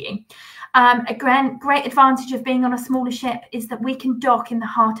take you. A great advantage of being on a smaller ship is that we can dock in the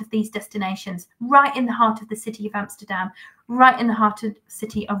heart of these destinations, right in the heart of the city of Amsterdam, right in the heart of the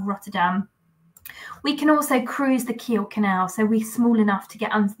city of Rotterdam. We can also cruise the Kiel Canal, so we're small enough to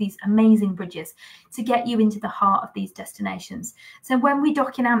get under these amazing bridges to get you into the heart of these destinations. So when we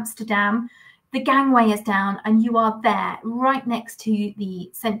dock in Amsterdam, the gangway is down and you are there right next to the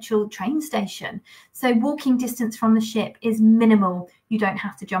central train station. So walking distance from the ship is minimal. You don't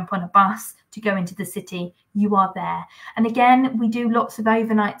have to jump on a bus to go into the city. You are there. And again, we do lots of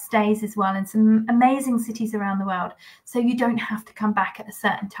overnight stays as well in some amazing cities around the world. So you don't have to come back at a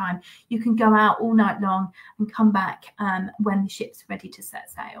certain time. You can go out all night long and come back when the ship's ready to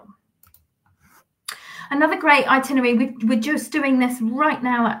set sail. Another great itinerary, we're just doing this right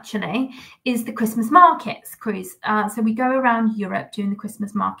now actually, is the Christmas markets cruise. So we go around Europe doing the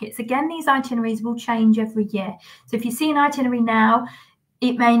Christmas markets. Again, these itineraries will change every year. So if you see an itinerary now,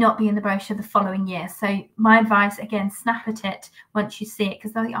 it may not be in the brochure the following year. So my advice, again, snap at it once you see it,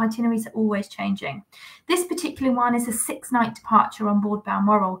 because the itineraries are always changing. This particular one is a 6-night departure on board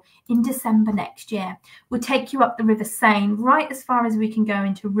Balmoral in December next year. We'll take you up the River Seine, right as far as we can go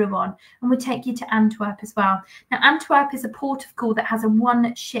into Rouen, and we'll take you to Antwerp as well. Now, Antwerp is a port of call that has a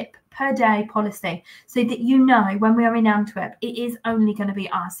 1 ship per day policy, so that you know when we are in Antwerp, it is only going to be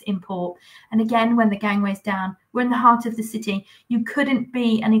us in port. And again, when the gangway's down, we're in the heart of the city. You couldn't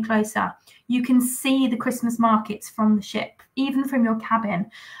be any closer. You can see the Christmas markets from the ship, even from your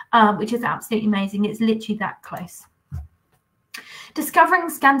cabin, which is absolutely amazing. It's literally that close. Discovering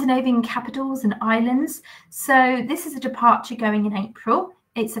Scandinavian capitals and islands. So this is a departure going in April.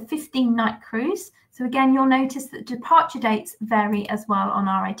 It's a 15-night cruise. So again, you'll notice that departure dates vary as well on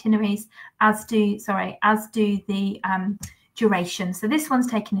our itineraries, as do the duration. So this one's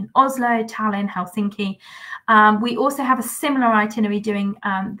taken in Oslo, Tallinn, Helsinki. We also have a similar itinerary doing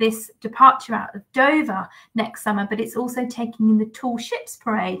this departure out of Dover next summer, but it's also taking in the Tall Ships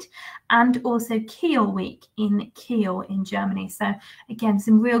Parade and also Kiel Week in Kiel in Germany. So again,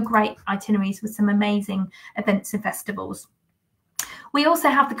 some real great itineraries with some amazing events and festivals. We also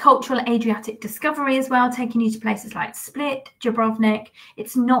have the cultural Adriatic discovery as well, taking you to places like Split, Dubrovnik.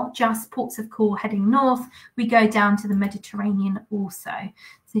 It's not just ports of call heading north. We go down to the Mediterranean also,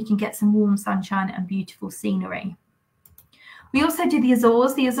 so you can get some warm sunshine and beautiful scenery. We also do the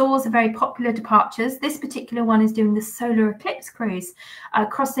Azores. The Azores are very popular departures. This particular one is doing the solar eclipse cruise,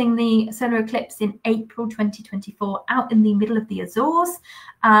 crossing the solar eclipse in April 2024 out in the middle of the Azores,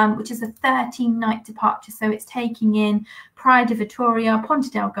 which is a 13-night departure. So it's taking in Praia de Vitoria, Ponta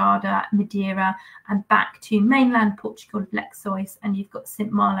Delgada, Madeira, and back to mainland Portugal, Lexois, and you've got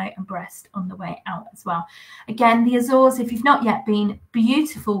St. Malo and Brest on the way out as well. Again, the Azores, if you've not yet been,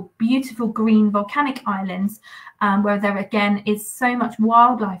 beautiful, beautiful green volcanic islands, where there again is so much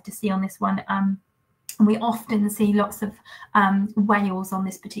wildlife to see on this one. And we often see lots of whales on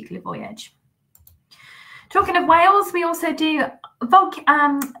this particular voyage. Talking of Wales, we also do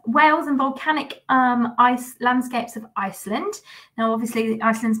Wales and volcanic ice landscapes of Iceland. Now, obviously,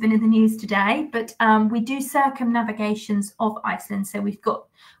 Iceland's been in the news today, but we do circumnavigations of Iceland. So we've got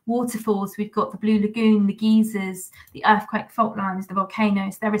waterfalls, we've got the Blue Lagoon, the geysers, the earthquake fault lines, the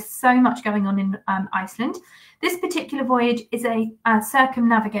volcanoes. There is so much going on in Iceland. This particular voyage is a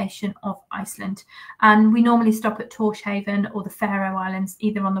circumnavigation of Iceland, and we normally stop at Tórshavn or the Faroe Islands,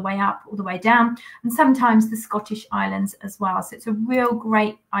 either on the way up or the way down, and sometimes the Scottish Islands as well. So it's a real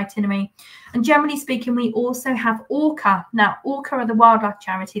great itinerary. And generally speaking, we also have Orca. Now, Orca are the wildlife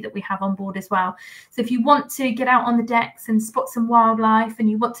charity that we have on board as well. So if you want to get out on the decks and spot some wildlife and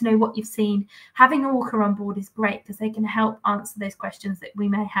you want to know what you've seen, having Orca on board is great because they can help answer those questions that we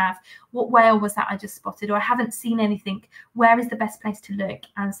may have. What whale was that I just spotted? Or I haven't seen anything. Where is the best place to look?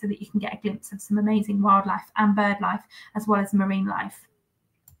 And so that you can get a glimpse of some amazing wildlife and bird life as well as marine life.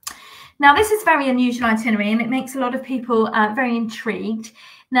 Now, this is very unusual itinerary and it makes a lot of people very intrigued.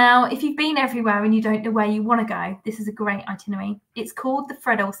 Now, if you've been everywhere and you don't know where you want to go, this is a great itinerary. It's called the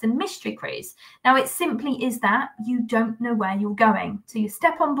Fred Olsen Mystery Cruise. Now, it simply is that you don't know where you're going. So you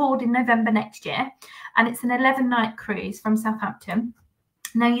step on board in November next year, and it's an 11-night cruise from Southampton.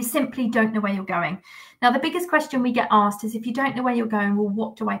 Now, you simply don't know where you're going. Now, the biggest question we get asked is, if you don't know where you're going, well,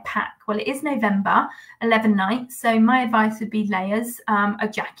 what do I pack? Well, it is November, 11 nights. So my advice would be layers, a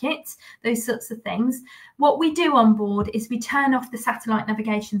jacket, those sorts of things. What we do on board is we turn off the satellite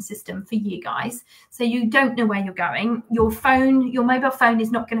navigation system for you guys. So you don't know where you're going. Your mobile phone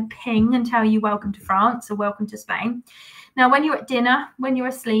is not going to ping and tell you welcome to France or welcome to Spain. Now, when you're at dinner, when you're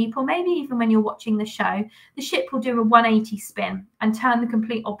asleep, or maybe even when you're watching the show, the ship will do a 180 spin and turn the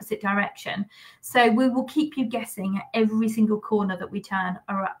complete opposite direction. So we will keep you guessing at every single corner that we turn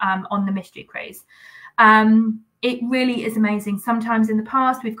on the Mystery Cruise. It really is amazing. Sometimes in the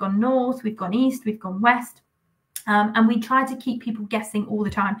past, we've gone north, we've gone east, we've gone west. And we try to keep people guessing all the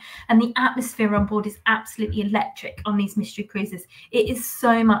time. And the atmosphere on board is absolutely electric on these mystery cruises. It is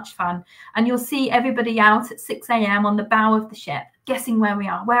so much fun. And you'll see everybody out at 6 a.m. on the bow of the ship, guessing where we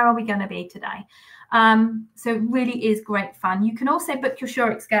are. Where are we going to be today? So it really is great fun. You can also book your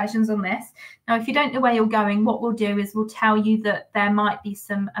shore excursions on this. Now, if you don't know where you're going, what we'll do is we'll tell you that there might be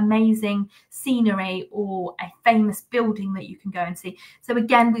some amazing scenery or a famous building that you can go and see. So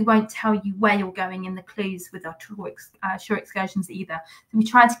again, we won't tell you where you're going in the clues with our shore excursions either. So we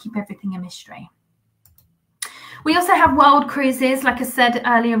try to keep everything a mystery. We also have world cruises. Like I said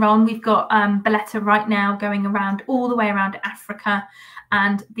earlier on, we've got Belletta right now going around all the way around Africa,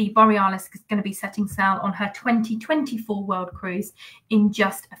 and the Borealis is going to be setting sail on her 2024 world cruise in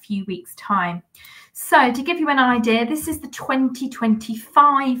just a few weeks' time. So to give you an idea, this is the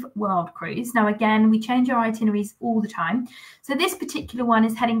 2025 world cruise. Now, again, we change our itineraries all the time. So this particular one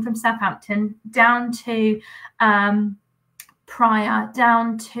is heading from Southampton down to Praia,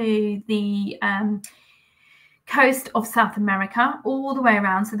 down to the coast of South America, all the way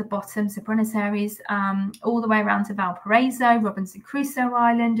around to the bottom, so Buenos Aires, all the way around to Valparaiso, Robinson Crusoe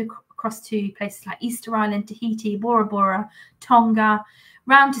Island, across to places like Easter Island, Tahiti, Bora Bora, Tonga,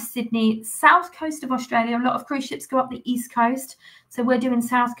 round to Sydney, south coast of Australia. A lot of cruise ships go up the east coast, so we're doing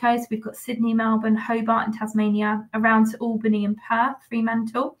south coast. We've got Sydney, Melbourne, Hobart and Tasmania, around to Albany and Perth,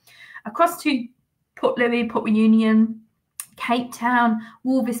 Fremantle, across to Port Louis, Port Reunion, Cape Town,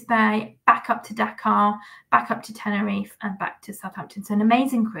 Walvis Bay, back up to Dakar, back up to Tenerife and back to Southampton. So an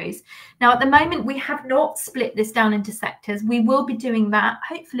amazing cruise. Now, at the moment, we have not split this down into sectors. We will be doing that,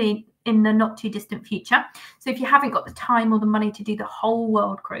 hopefully, in the not too distant future. So if you haven't got the time or the money to do the whole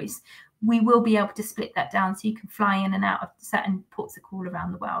world cruise, we will be able to split that down so you can fly in and out of certain ports of call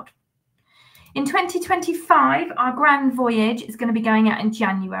around the world. In 2025, our grand voyage is going to be going out in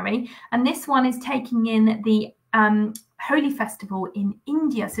January, and this one is taking in the Holi Festival in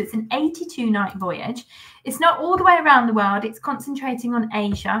India. So it's an 82-night voyage. It's not all the way around the world. It's concentrating on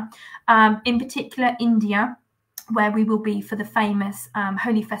Asia, in particular India, where we will be for the famous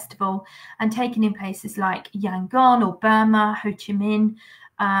Holi Festival, and taken in places like Yangon or Burma, Ho Chi Minh,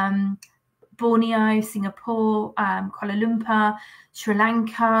 Borneo, Singapore, Kuala Lumpur, Sri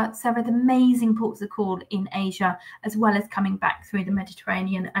Lanka, several amazing ports of call in Asia, as well as coming back through the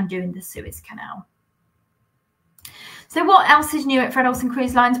Mediterranean and doing the Suez Canal. So what else is new at Fred Olsen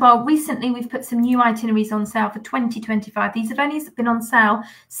Cruise Lines? Well, recently we've put some new itineraries on sale for 2025. These have only been on sale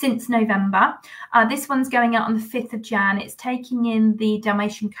since November. This one's going out on the 5th of Jan. It's taking in the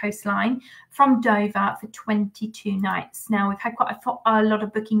Dalmatian coastline from Dover for 22 nights. Now, we've had quite a lot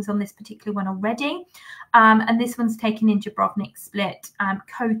of bookings on this particular one already, and this one's taken in Dubrovnik, Split,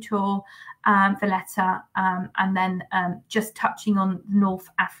 Kotor, Valletta, and then just touching on North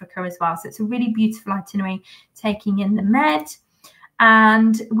Africa as well. So it's a really beautiful itinerary, taking in the Med.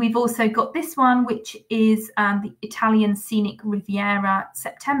 And we've also got this one, which is the Italian Scenic Riviera,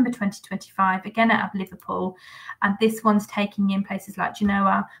 September 2025, again out of Liverpool. And this one's taking in places like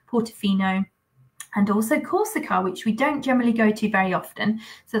Genoa, Portofino, and also Corsica, which we don't generally go to very often.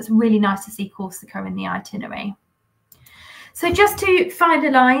 So it's really nice to see Corsica in the itinerary. So just to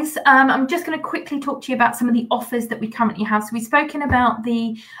finalise, I'm just going to quickly talk to you about some of the offers that we currently have. So we've spoken about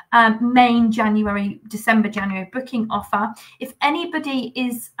the main December, January booking offer. If anybody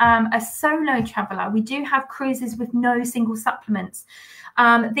is a solo traveller, we do have cruises with no single supplements.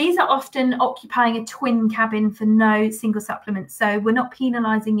 These are often occupying a twin cabin for no single supplements. So we're not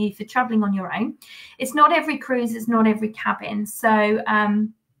penalising you for travelling on your own. It's not every cruise, it's not every cabin. So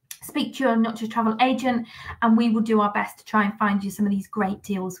speak to your Not Just Travel agent, and we will do our best to try and find you some of these great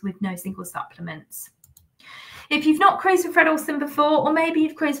deals with no single supplements. If you've not cruised with Fred Olsen before, or maybe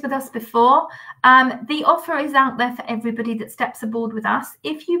you've cruised with us before, the offer is out there for everybody that steps aboard with us.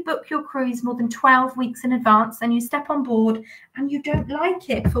 If you book your cruise more than 12 weeks in advance and you step on board and you don't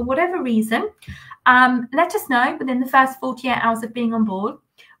like it for whatever reason, let us know within the first 48 hours of being on board.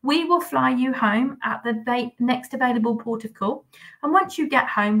 We will fly you home at the next available port of call. And once you get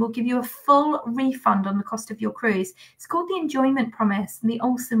home, we'll give you a full refund on the cost of your cruise. It's called the Enjoyment Promise and the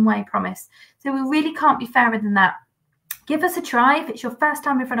Olsen Way Promise. So we really can't be fairer than that. Give us a try if it's your first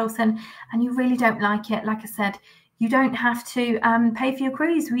time with Fred Olsen and you really don't like it. Like I said, you don't have to pay for your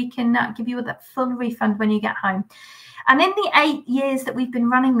cruise. We can give you that full refund when you get home. And in the 8 years that we've been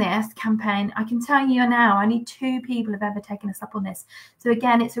running this campaign, I can tell you now, only 2 people have ever taken us up on this. So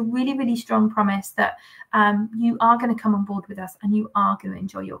again, it's a really, really strong promise that you are going to come on board with us and you are going to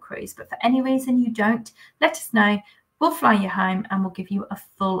enjoy your cruise. But for any reason you don't, let us know. We'll fly you home and we'll give you a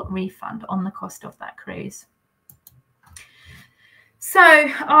full refund on the cost of that cruise. So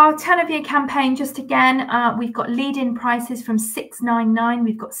our 10-of-year campaign, just again, we've got lead-in prices from $699.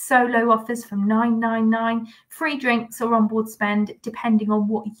 We've got solo offers from $999, free drinks or onboard spend, depending on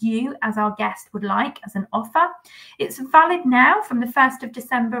what you as our guest would like as an offer. It's valid now from the 1st of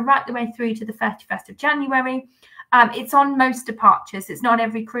December right the way through to the 31st of January. It's on most departures. It's not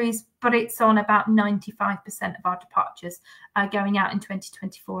every cruise, but it's on about 95% of our departures going out in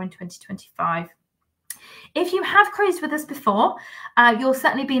 2024 and 2025. If you have cruised with us before, you'll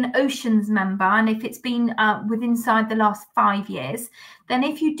certainly be an Oceans member. And if it's been inside the last 5 years, then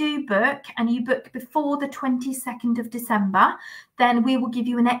if you do book and you book before the 22nd of December, then we will give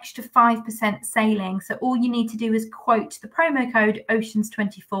you an extra 5% sailing. So all you need to do is quote the promo code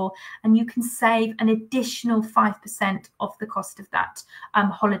Oceans24 and you can save an additional 5% off the cost of that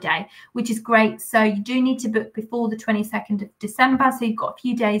holiday, which is great. So you do need to book before the 22nd of December. So you've got a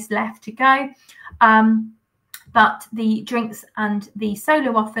few days left to go. But the drinks and the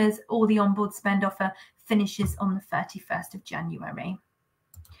solo offers or the onboard spend offer finishes on the 31st of January.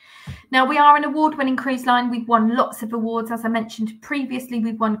 Now, we are an award-winning cruise line. We've won lots of awards. As I mentioned previously,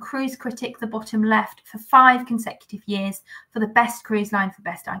 we've won Cruise Critic, the bottom left, for 5 consecutive years for the best cruise line for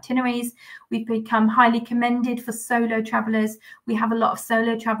best itineraries. We've become highly commended for solo travellers. We have a lot of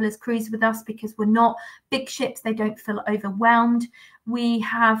solo travellers cruise with us because we're not big ships. They don't feel overwhelmed. We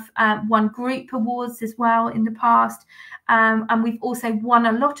have won group awards as well in the past. And we've also won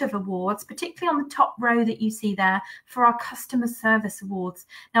a lot of awards, particularly on the top row that you see there, for our customer service awards.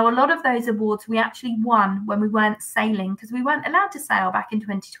 Now, a lot of those awards we actually won when we weren't sailing because we weren't allowed to sail back in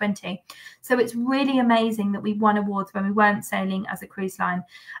 2020. So it's really amazing that we won awards when we weren't sailing as a cruise line.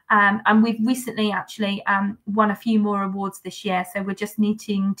 And we've recently actually won a few more awards this year. So we're just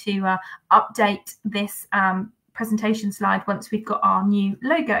needing to update this presentation slide once we've got our new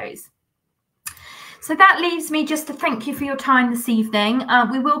logos. So that leaves me just to thank you for your time this evening.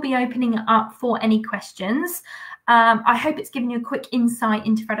 We will be opening it up for any questions. I hope it's given you a quick insight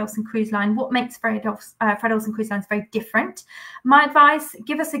into Fred Olsen Cruise Line, what makes Fred Olsen Cruise Lines very different. My advice,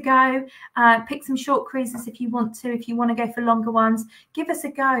 give us a go. Pick some short cruises if you want to. If you want to go for longer ones, give us a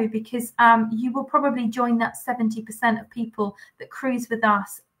go because you will probably join that 70% of people that cruise with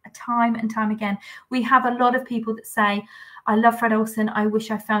us time and time again. We have a lot of people that say, I love Fred Olsen. I wish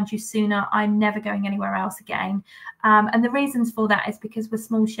I found you sooner. I'm never going anywhere else again. And the reasons for that is because we're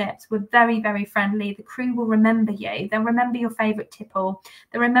small ships. We're very, very friendly. The crew will remember you. They'll remember your favourite tipple.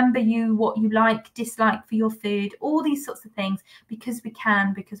 They'll remember you, what you like, dislike for your food, all these sorts of things, because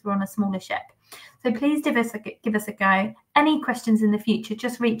we're on a smaller ship. So please give us a go. Any questions in the future,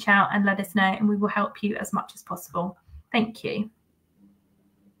 just reach out and let us know, and we will help you as much as possible. Thank you.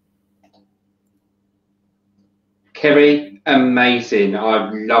 Kerry, amazing.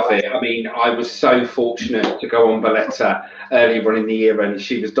 I love it. I mean, I was so fortunate to go on Valletta earlier on in the year, and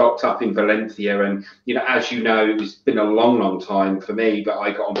she was docked up in Valencia. And, you know, as you know, it's been a long, long time for me, but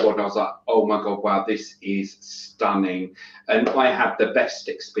I got on board and I was like, oh my God, wow, this is stunning. And I had the best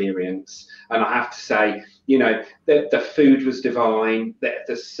experience. And I have to say, you know, the food was divine.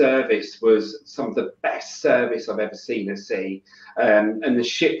 The service was some of the best service I've ever seen at sea. And the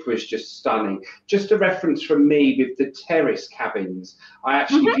ship was just stunning. Just a reference from me with the terrace cabins. I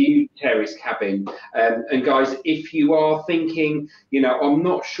actually viewed terrace cabin. And guys, if you are thinking, you know, I'm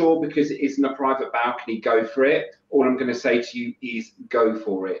not sure because it isn't a private balcony, go for it. All I'm going to say to you is go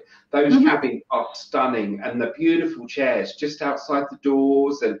for it. Those cabins are stunning, and the beautiful chairs just outside the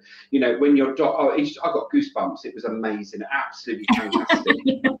doors. And, you know, when you're, I got goosebumps. It was amazing, absolutely fantastic.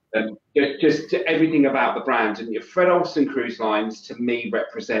 Just everything about the brand. And your Fred Olsen Cruise Lines, to me,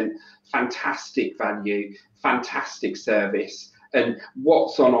 represent fantastic value, fantastic service. And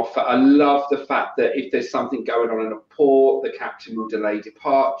what's on offer. I love the fact that if there's something going on in a port, the captain will delay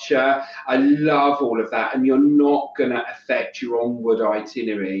departure. I love all of that, and you're not going to affect your onward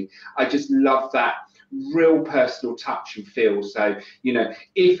itinerary. I just love that real personal touch and feel. So, you know,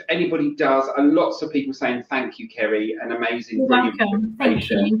 if anybody does, and lots of people saying thank you, Kerry, an amazing, brilliant welcome. Thank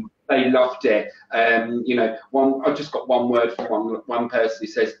you. They loved it. You know, I just got one word from one person who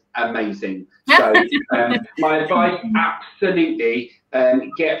says amazing. So my advice, absolutely,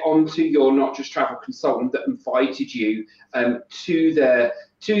 get onto your Not Just Travel consultant that invited you to the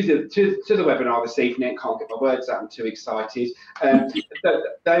webinar this evening. Can't get my words out, I'm too excited.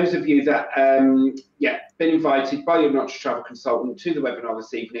 Those of you that been invited by your Not Just Travel consultant to the webinar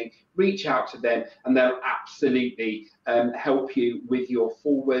this evening, reach out to them and they'll absolutely help you with your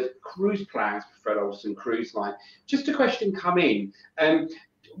forward cruise plans for Fred Olsen Cruise Line. Just a question come in.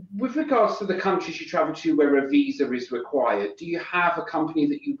 With regards to the countries you travel to where a visa is required, do you have a company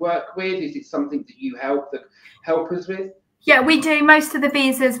that you work with? Is it something that you help us with? Yeah, we do. Most of the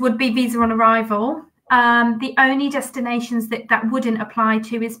visas would be visa on arrival. The only destinations that wouldn't apply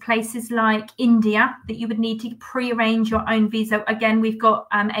to is places like India, that you would need to pre-arrange your own visa. Again, we've got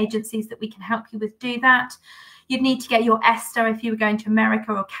agencies that we can help you with do that. You'd need to get your ESTA if you were going to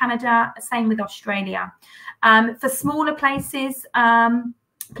America or Canada. Same with Australia. For smaller places,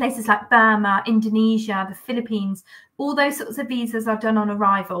 places like Burma, Indonesia, the Philippines, all those sorts of visas are done on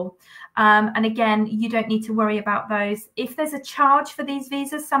arrival. And again, you don't need to worry about those. If there's a charge for these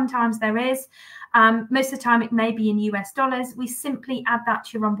visas, sometimes there is. Most of the time it may be in US dollars. We simply add that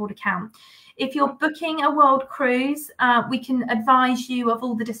to your onboard account. If you're booking a world cruise, we can advise you of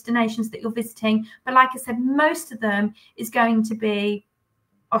all the destinations that you're visiting. But like I said, most of them is going to be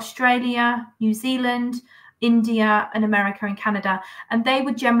Australia, New Zealand, India and America and Canada, and they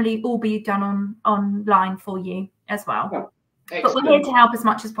would generally all be done online for you as well. Oh, but we're here to help as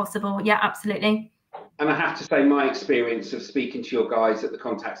much as possible. Yeah, absolutely. And I have to say, my experience of speaking to your guys at the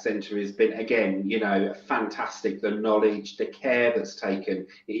contact centre has been, again, you know, fantastic. The knowledge, the care that's taken.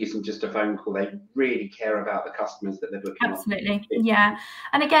 It isn't just a phone call. They really care about the customers that they're booking. Absolutely, yeah.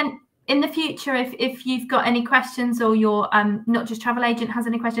 And again, in the future, if you've got any questions or your Not Just Travel agent has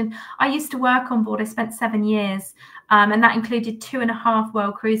any questions, I used to work on board. I spent 7 years, and that included 2.5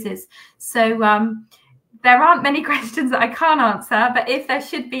 world cruises. So there aren't many questions that I can't answer, but if there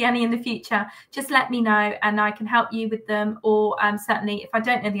should be any in the future, just let me know and I can help you with them. Or certainly, if I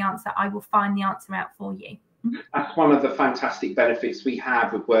don't know the answer, I will find the answer out for you. That's one of the fantastic benefits we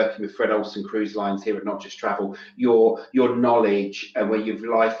have with working with Fred Olsen Cruise Lines here at Not Just Travel. Your knowledge and where you've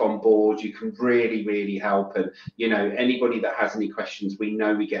life on board, you can really, really help. And, you know, anybody that has any questions, we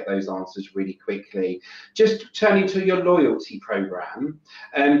know we get those answers really quickly. Just turning to your loyalty program,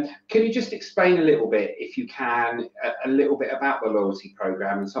 can you just explain a little bit, if you can, a little bit about the loyalty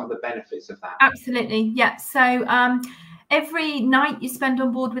program and some of the benefits of that? Absolutely, yeah. So every night you spend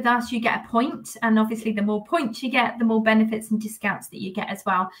on board with us, you get a point. And obviously, the more points you get, the more benefits and discounts that you get as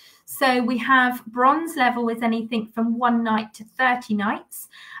well. So we have bronze level is anything from 1 night to 30 nights.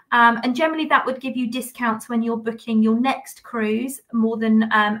 And generally, that would give you discounts when you're booking your next cruise more than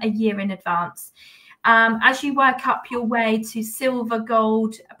a year in advance. As you work up your way to silver,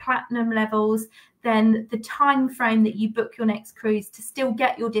 gold, platinum levels, then the time frame that you book your next cruise to still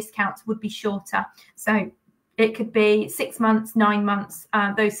get your discounts would be shorter. So it could be 6 months, 9 months,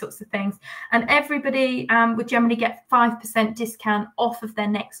 those sorts of things. And everybody would generally get 5% discount off of their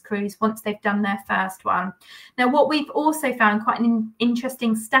next cruise once they've done their first one. Now, what we've also found, quite an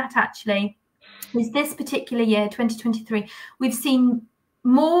interesting stat actually, is this particular year, 2023, we've seen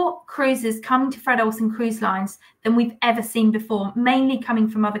more cruises come to Fred Olsen Cruise Lines than we've ever seen before, mainly coming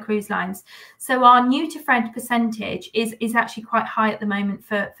from other cruise lines. So our new to Fred percentage is actually quite high at the moment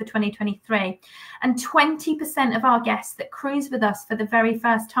for 2023. And 20% of our guests that cruise with us for the very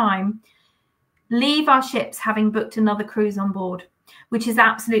first time leave our ships having booked another cruise on board, which is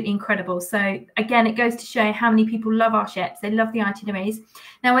absolutely incredible. So again, it goes to show how many people love our ships. They love the itineraries.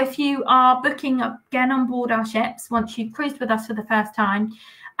 Now, if you are booking again on board our ships, once you've cruised with us for the first time,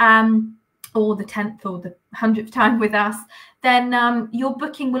 or the 10th or the 100th time with us, then your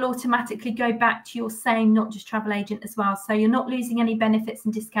booking will automatically go back to your same Not Just Travel agent as well. So you're not losing any benefits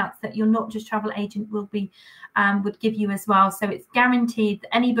and discounts that your Not Just Travel agent will be would give you as well. So it's guaranteed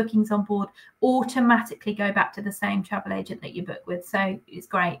that any bookings on board automatically go back to the same travel agent that you book with. So it's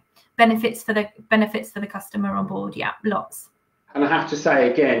great. Benefits for the customer on board. Yeah, lots. And I have to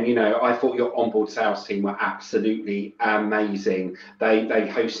say again, you know, I thought your onboard sales team were absolutely amazing. They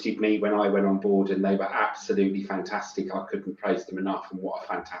hosted me when I went on board and they were absolutely fantastic. I couldn't praise them enough, and what a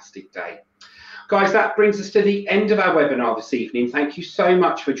fantastic day. Guys, that brings us to the end of our webinar this evening. Thank you so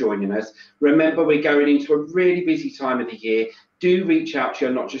much for joining us. Remember, we're going into a really busy time of the year. Do reach out to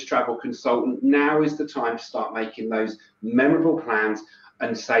your Not Just Travel consultant. Now is the time to start making those memorable plans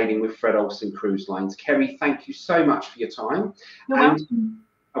and sailing with Fred Olsen Cruise Lines. Kerry, thank you so much for your time. You're welcome.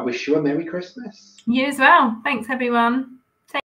 I wish you a Merry Christmas. You as well. Thanks, everyone.